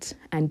heart,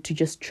 and to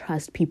just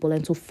trust people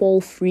and to fall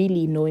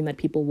freely knowing that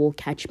people will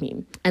catch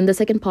me. And the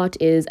second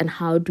part is, and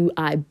how do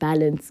I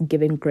balance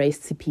giving grace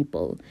to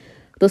people?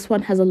 This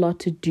one has a lot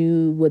to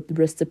do with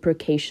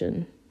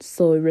reciprocation.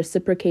 So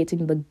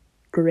reciprocating the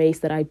grace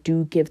that I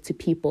do give to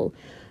people,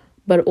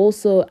 but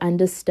also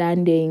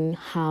understanding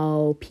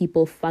how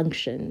people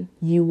function.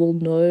 You will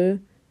know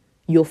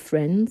your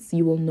friends,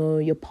 you will know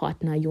your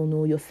partner, you'll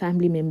know your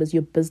family members,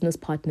 your business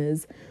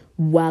partners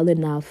well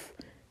enough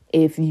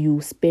if you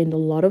spend a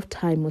lot of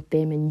time with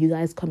them and you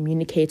guys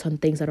communicate on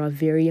things that are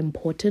very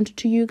important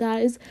to you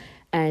guys,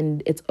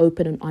 and it's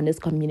open and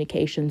honest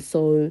communication.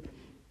 So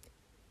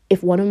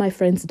if one of my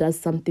friends does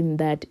something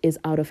that is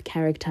out of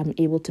character, I'm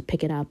able to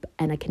pick it up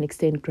and I can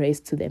extend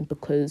grace to them,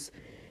 because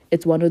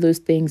it's one of those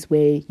things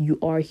where you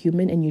are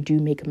human and you do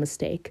make a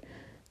mistake.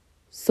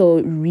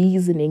 So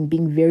reasoning,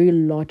 being very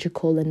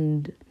logical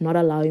and not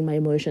allowing my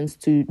emotions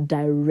to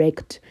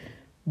direct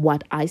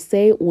what I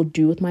say or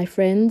do with my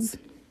friends,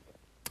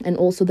 and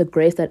also the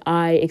grace that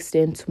I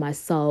extend to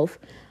myself.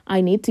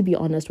 I need to be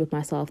honest with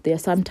myself. There are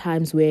some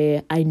times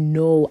where I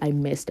know I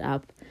messed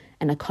up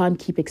and I can't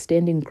keep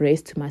extending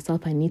grace to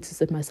myself. I need to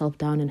sit myself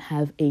down and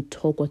have a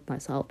talk with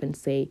myself and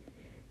say,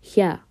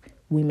 yeah,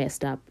 we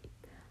messed up.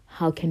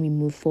 How can we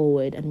move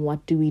forward? And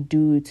what do we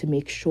do to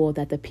make sure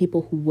that the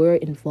people who were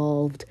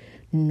involved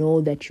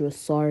know that you're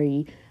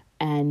sorry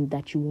and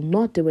that you will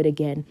not do it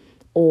again?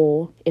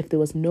 Or if there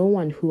was no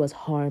one who was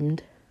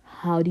harmed,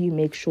 how do you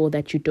make sure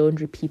that you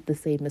don't repeat the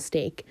same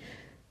mistake?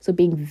 So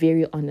being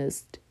very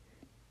honest.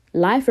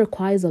 Life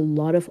requires a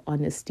lot of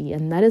honesty,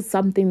 and that is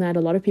something that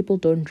a lot of people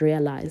don't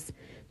realize.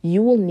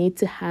 You will need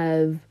to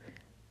have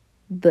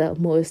the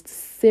most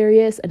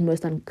serious and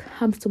most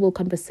uncomfortable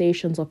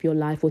conversations of your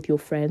life with your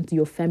friends,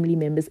 your family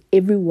members,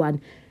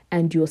 everyone,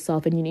 and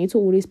yourself. And you need to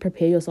always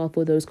prepare yourself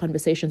for those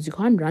conversations. You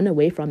can't run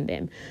away from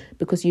them,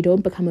 because you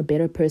don't become a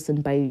better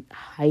person by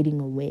hiding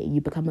away.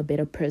 You become a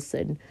better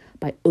person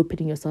by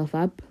opening yourself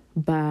up,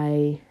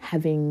 by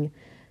having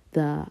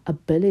the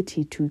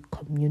ability to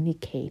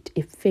communicate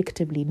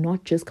effectively,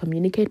 not just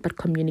communicate, but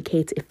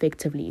communicate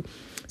effectively.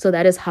 So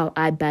that is how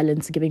I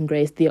balance giving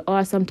grace. There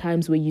are some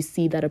times where you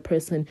see that a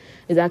person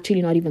is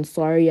actually not even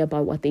sorry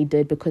about what they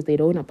did, because they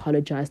don't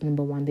apologize,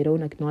 number one. They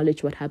don't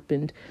acknowledge what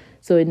happened.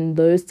 So in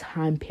those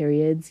time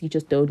periods, you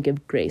just don't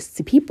give grace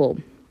to people.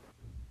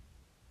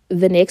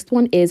 The next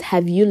one is,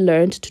 have you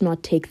learned to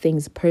not take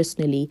things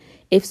personally?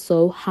 If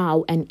so,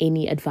 how, and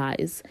any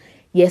advice?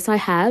 Yes, I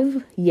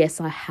have. Yes,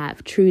 I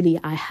have. Truly,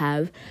 I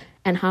have.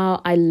 And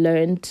how I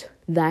learned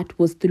that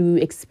was through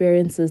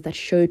experiences that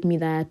showed me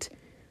that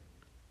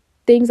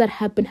things that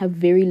happen have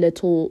very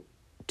little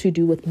to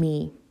do with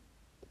me,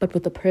 but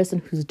with the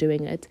person who's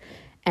doing it.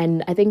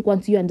 And I think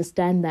once you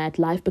understand that,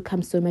 life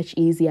becomes so much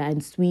easier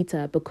and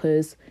sweeter,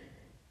 because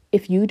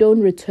if you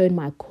don't return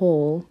my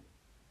call,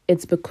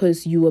 it's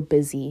because you were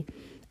busy,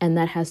 and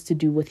that has to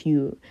do with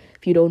you.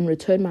 If you don't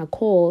return my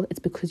call, it's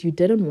because you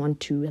didn't want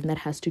to, and that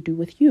has to do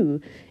with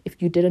you.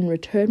 If you didn't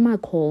return my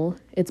call,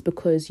 it's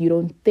because you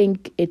don't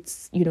think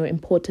it's,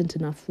 important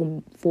enough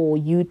for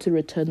you to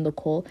return the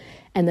call,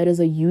 and that is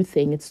a you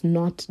thing. It's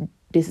not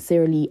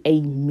necessarily a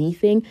me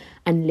thing,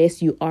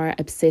 unless you are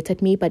upset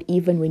at me. But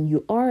even when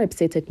you are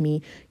upset at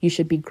me, you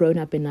should be grown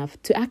up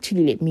enough to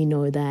actually let me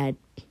know that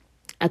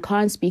I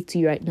can't speak to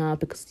you right now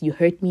because you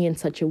hurt me in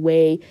such a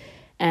way.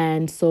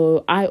 And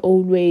so I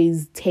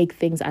always take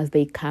things as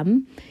they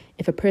come.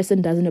 If a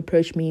person doesn't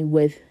approach me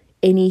with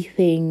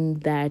anything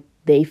that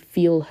they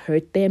feel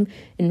hurt them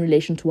in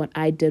relation to what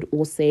I did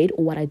or said,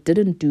 or what I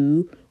didn't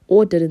do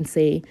or didn't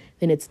say,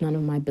 then it's none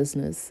of my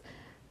business.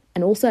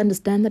 And also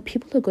understand that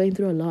people are going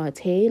through a lot.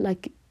 Hey,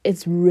 like,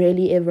 it's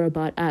really ever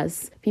about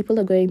us. People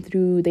are going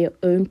through their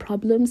own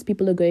problems.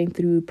 People are going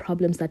through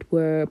problems that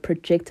were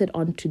projected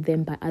onto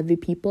them by other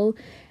people.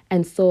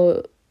 And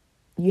so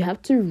you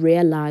have to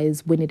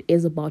realize when it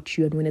is about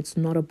you and when it's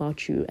not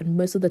about you. And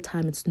most of the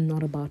time, it's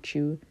not about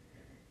you.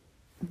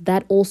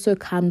 That also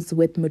comes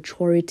with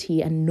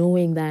maturity and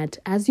knowing that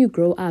as you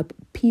grow up,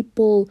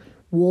 people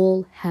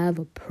will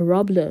have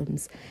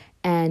problems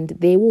and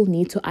they will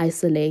need to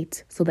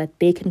isolate so that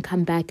they can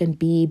come back and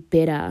be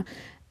better.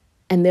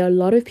 And there are a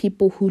lot of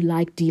people who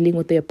like dealing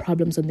with their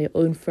problems on their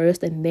own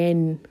first and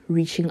then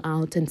reaching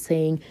out and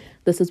saying,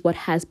 this is what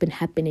has been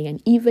happening.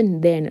 And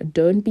even then,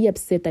 don't be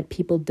upset that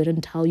people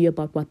didn't tell you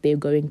about what they're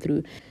going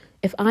through.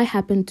 If I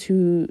happen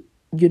to,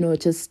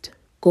 just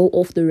go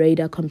off the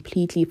radar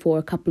completely for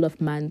a couple of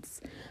months,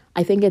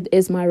 I think it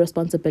is my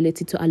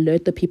responsibility to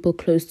alert the people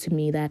close to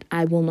me that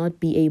I will not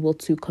be able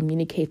to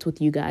communicate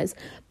with you guys,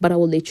 but I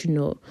will let you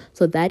know.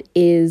 So that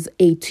is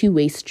a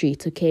two-way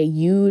street, okay?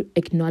 You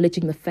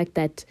acknowledging the fact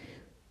that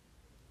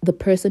the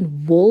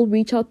person will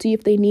reach out to you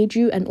if they need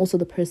you, and also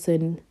the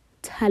person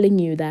telling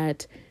you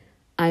that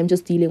I'm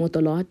just dealing with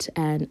a lot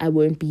and I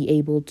won't be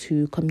able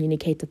to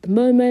communicate at the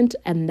moment,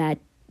 and that,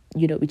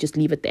 we just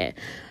leave it there.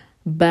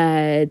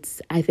 But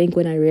I think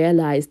when I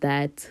realized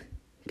that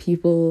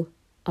people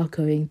are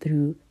going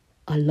through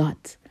a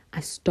lot, I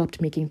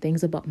stopped making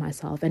things about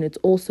myself. And it's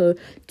also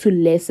to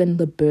lessen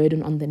the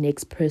burden on the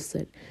next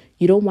person.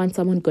 You don't want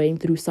someone going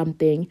through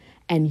something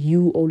and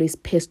you always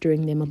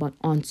pestering them about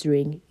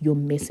answering your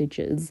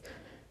messages.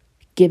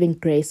 Giving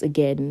grace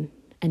again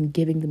and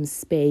giving them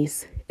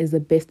space is the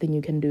best thing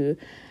you can do.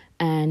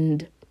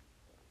 And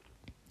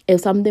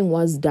if something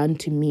was done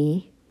to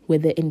me where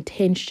the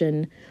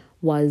intention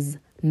was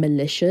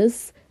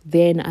malicious,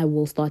 then I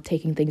will start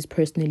taking things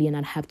personally and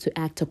I'd have to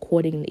act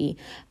accordingly.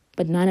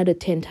 But 9 out of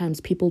 10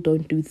 times, people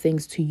don't do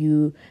things to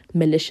you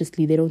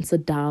maliciously. They don't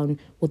sit down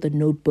with a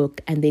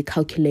notebook and they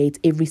calculate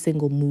every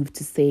single move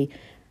to say,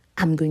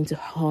 I'm going to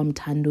harm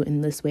Thando in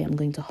this way, I'm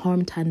going to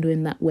harm Thando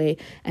in that way,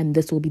 and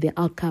this will be the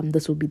outcome,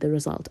 this will be the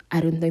result. I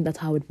don't think that's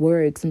how it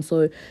works. And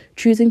so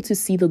choosing to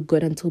see the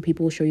good until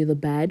people show you the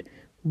bad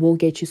will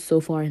get you so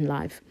far in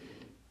life.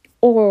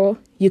 Or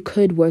you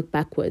could work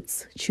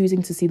backwards,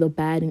 choosing to see the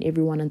bad in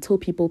everyone until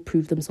people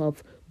prove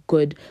themselves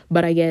good.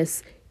 But I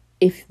guess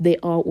if they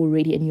are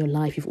already in your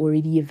life, you've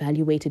already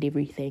evaluated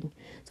everything.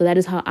 So that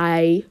is how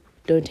I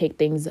don't take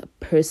things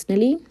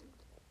personally.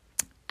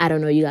 I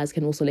don't know, you guys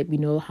can also let me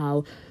know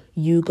how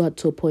you got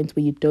to a point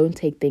where you don't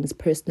take things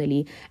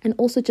personally. And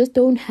also just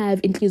don't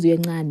have inhliziyo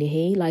encane,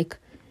 hey? Like,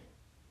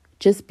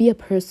 just be a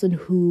person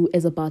who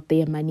is about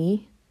their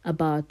money,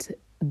 about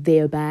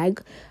their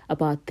bag,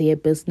 about their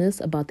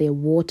business, about their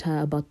water,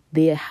 about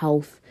their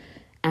health,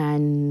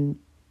 and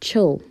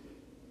chill.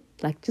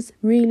 Like, just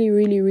really,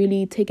 really,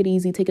 really take it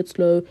easy, take it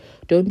slow.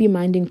 Don't be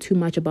minding too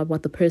much about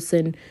what the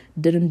person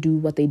didn't do,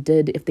 what they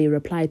did, if they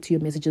replied to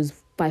your messages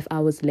 5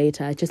 hours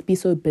later. Just be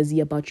so busy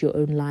about your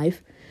own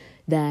life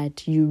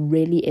that you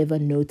rarely ever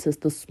notice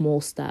the small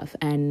stuff.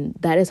 And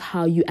that is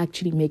how you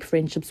actually make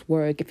friendships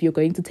work. If you're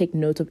going to take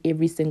note of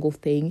every single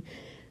thing,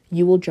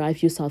 you will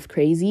drive yourself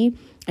crazy.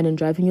 And in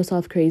driving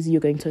yourself crazy,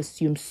 you're going to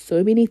assume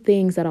so many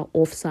things that are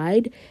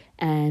offside,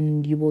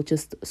 and you will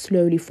just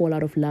slowly fall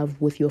out of love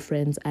with your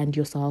friends and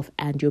yourself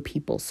and your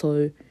people.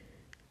 So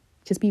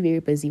just be very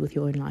busy with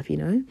your own life,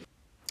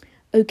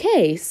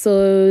 Okay,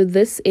 so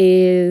this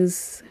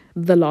is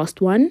the last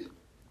one.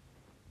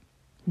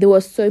 There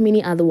were so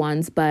many other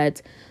ones,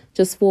 but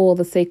just for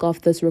the sake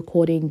of this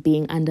recording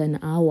being under an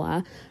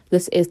hour,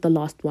 this is the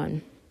last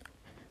one.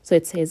 So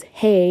it says,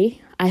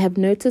 hey, I have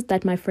noticed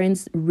that my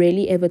friends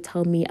rarely ever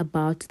tell me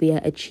about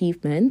their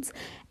achievements,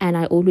 and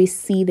I always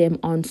see them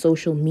on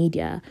social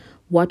media.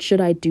 What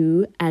should I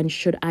do? And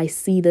should I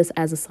see this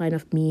as a sign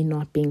of me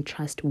not being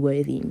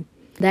trustworthy?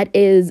 That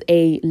is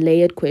a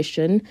layered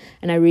question,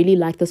 and I really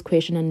like this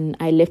question, and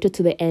I left it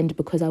to the end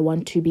because I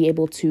want to be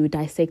able to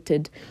dissect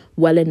it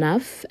well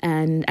enough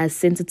and as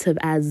sensitive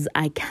as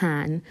I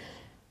can.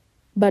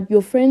 But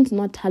your friends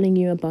not telling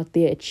you about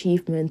their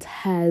achievements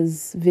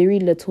has very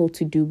little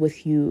to do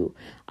with you.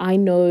 I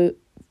know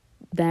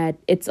that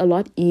it's a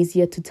lot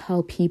easier to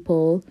tell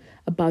people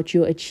about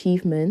your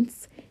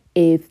achievements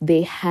if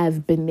they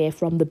have been there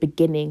from the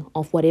beginning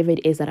of whatever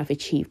it is that I've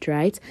achieved,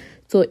 right?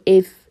 So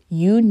if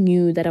you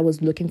knew that I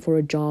was looking for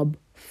a job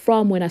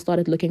from when I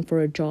started looking for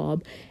a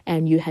job,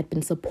 and you had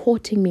been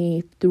supporting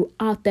me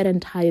throughout that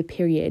entire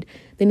period,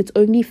 then it's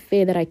only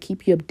fair that I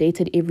keep you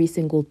updated every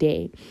single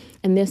day.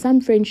 And there's some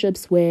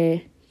friendships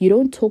where you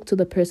don't talk to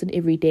the person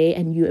every day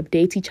and you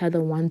update each other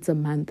once a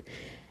month.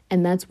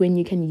 And that's when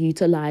you can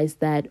utilize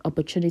that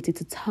opportunity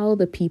to tell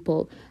the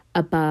people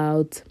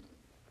about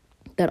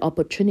that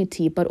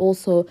opportunity. But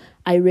also,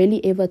 I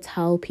rarely ever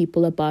tell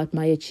people about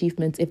my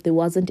achievements if there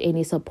wasn't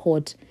any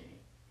support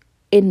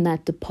in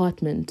that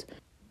department.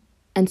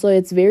 And so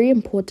it's very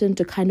important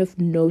to kind of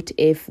note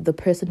if the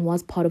person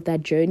was part of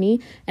that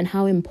journey and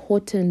how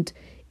important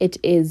it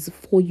is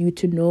for you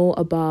to know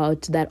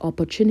about that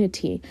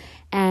opportunity.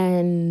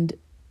 And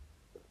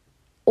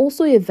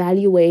also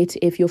evaluate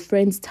if your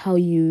friends tell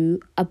you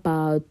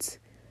about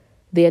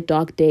their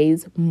dark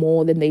days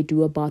more than they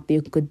do about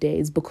their good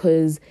days,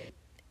 because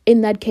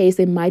in that case,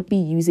 they might be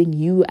using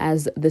you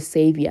as the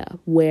savior,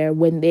 where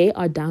when they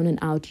are down and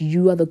out,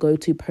 you are the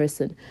go-to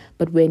person.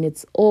 But when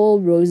it's all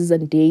roses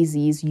and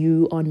daisies,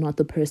 you are not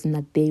the person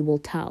that they will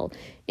tell.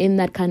 In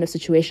that kind of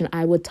situation,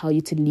 I would tell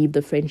you to leave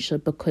the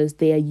friendship, because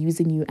they are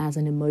using you as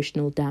an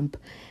emotional dump.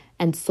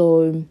 And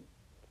so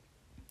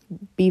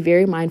be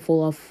very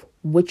mindful of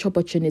which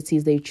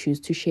opportunities they choose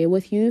to share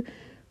with you,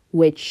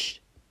 which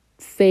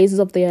phases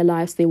of their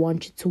lives they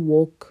want you to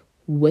walk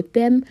with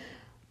them,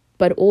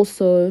 but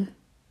also,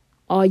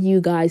 are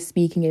you guys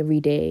speaking every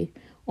day?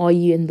 Are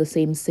you in the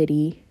same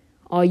city?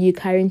 Are you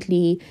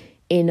currently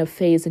in a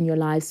phase in your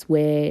lives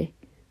where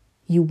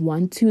you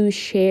want to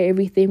share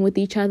everything with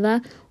each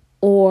other?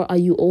 Or are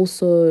you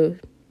also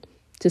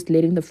just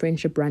letting the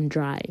friendship run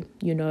dry,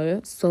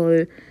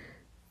 So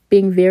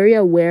being very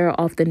aware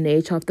of the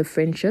nature of the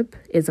friendship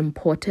is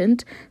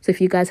important. So if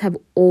you guys have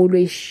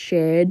always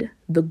shared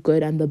the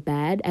good and the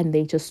bad and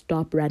they just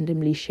stop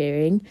randomly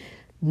sharing,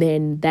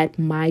 then that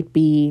might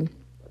be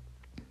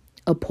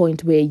a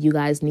point where you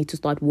guys need to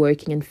start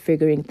working and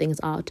figuring things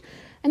out,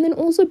 and then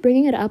also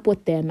bringing it up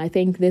with them. I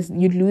think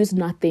you lose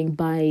nothing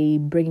by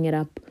bringing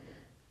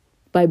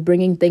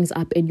things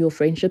up in your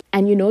friendship,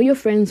 and you know your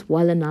friends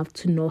well enough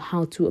to know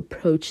how to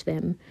approach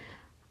them.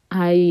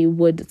 I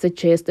would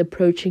suggest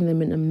approaching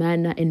them in a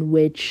manner in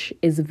which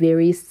is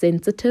very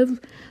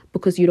sensitive,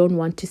 because you don't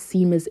want to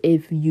seem as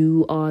if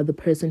you are the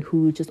person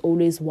who just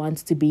always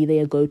wants to be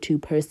their go-to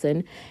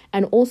person.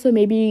 And also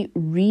maybe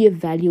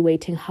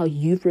reevaluating how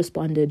you've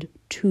responded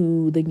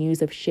to the news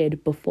they've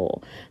shared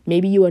before.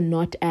 Maybe you are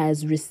not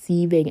as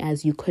receiving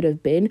as you could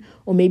have been,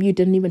 or maybe you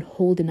didn't even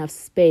hold enough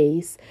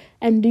space.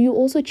 And do you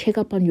also check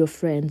up on your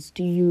friends?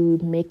 Do you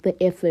make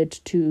the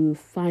effort to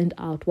find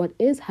out what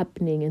is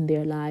happening in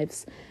their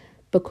lives?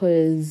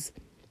 Because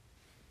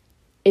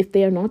if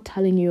they are not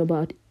telling you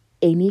about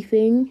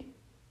anything,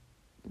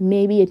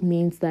 maybe it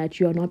means that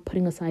you are not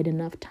putting aside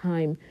enough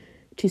time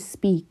to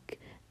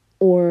speak,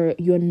 or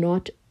you're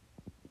not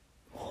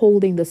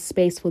holding the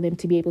space for them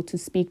to be able to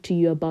speak to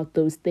you about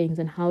those things.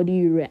 And how do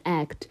you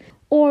react?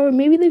 Or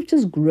maybe they've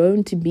just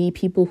grown to be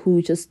people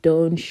who just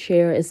don't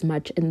share as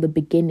much in the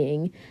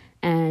beginning.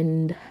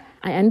 And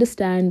I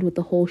understand with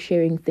the whole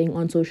sharing thing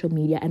on social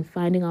media and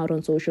finding out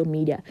on social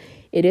media,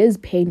 it is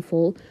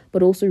painful,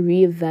 but also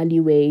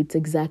reevaluate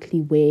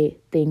exactly where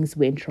things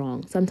went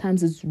wrong.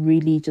 Sometimes it's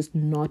really just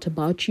not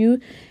about you.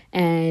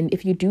 And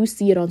if you do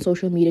see it on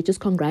social media, just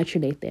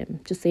congratulate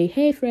them. Just say,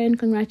 hey friend,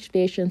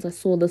 congratulations. I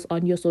saw this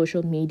on your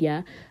social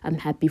media. I'm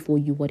happy for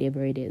you,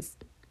 whatever it is.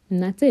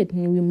 And that's it.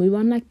 And we move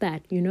on like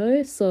that,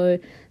 So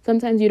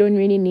sometimes you don't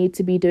really need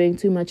to be doing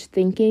too much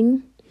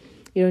thinking.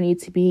 You don't need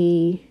to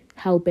be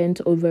hell-bent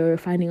over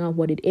finding out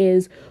what it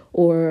is,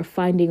 or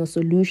finding a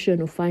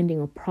solution, or finding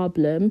a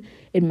problem.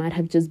 It might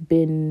have just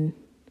been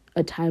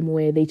a time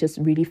where they just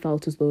really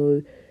felt as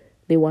though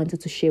they wanted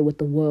to share with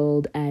the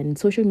world, and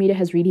social media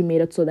has really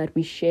made it so that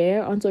we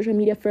share on social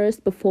media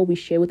first before we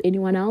share with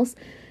anyone else.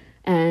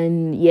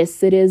 And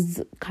yes, it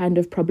is kind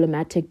of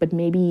problematic, but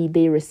maybe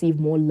they receive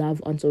more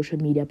love on social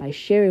media by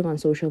sharing on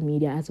social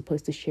media as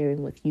opposed to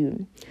sharing with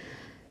you.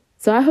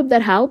 So I hope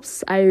that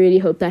helps. I really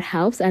hope that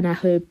helps. And I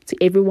hope to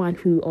everyone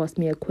who asked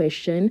me a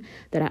question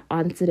that I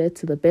answered it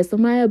to the best of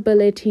my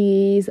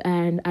abilities.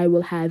 And I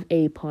will have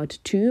a part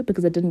 2,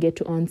 because I didn't get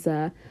to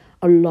answer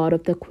a lot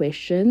of the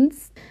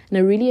questions. And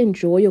I really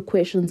enjoy your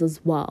questions as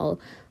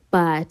well.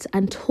 But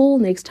until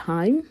next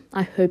time,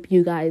 I hope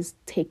you guys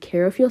take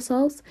care of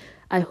yourselves.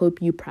 I hope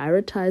you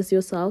prioritize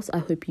yourselves. I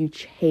hope you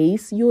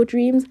chase your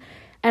dreams.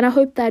 And I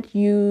hope that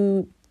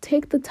you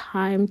take the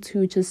time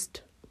to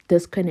just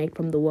disconnect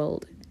from the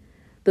world.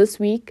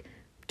 This week,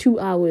 2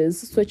 hours,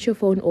 switch your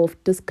phone off,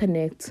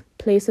 disconnect,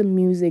 play some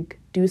music,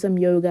 do some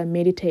yoga,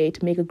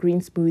 meditate, make a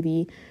green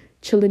smoothie,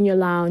 chill in your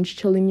lounge,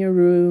 chill in your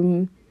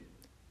room.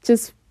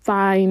 Just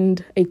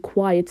find a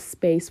quiet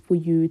space for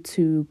you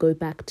to go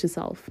back to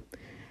self.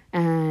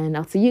 And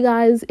I'll see you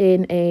guys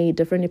in a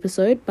different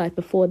episode. But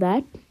before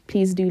that,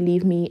 please do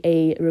leave me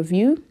a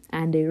review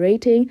and a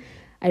rating.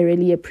 I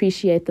really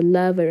appreciate the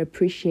love. I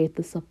appreciate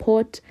the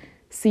support.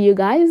 See you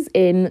guys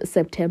in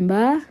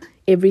September.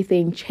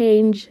 Everything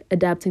change,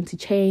 adapting to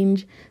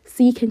change,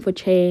 seeking for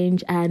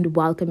change, and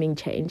welcoming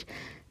change.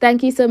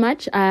 Thank you so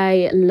much.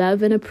 I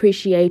love and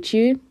appreciate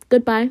you.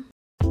 Goodbye.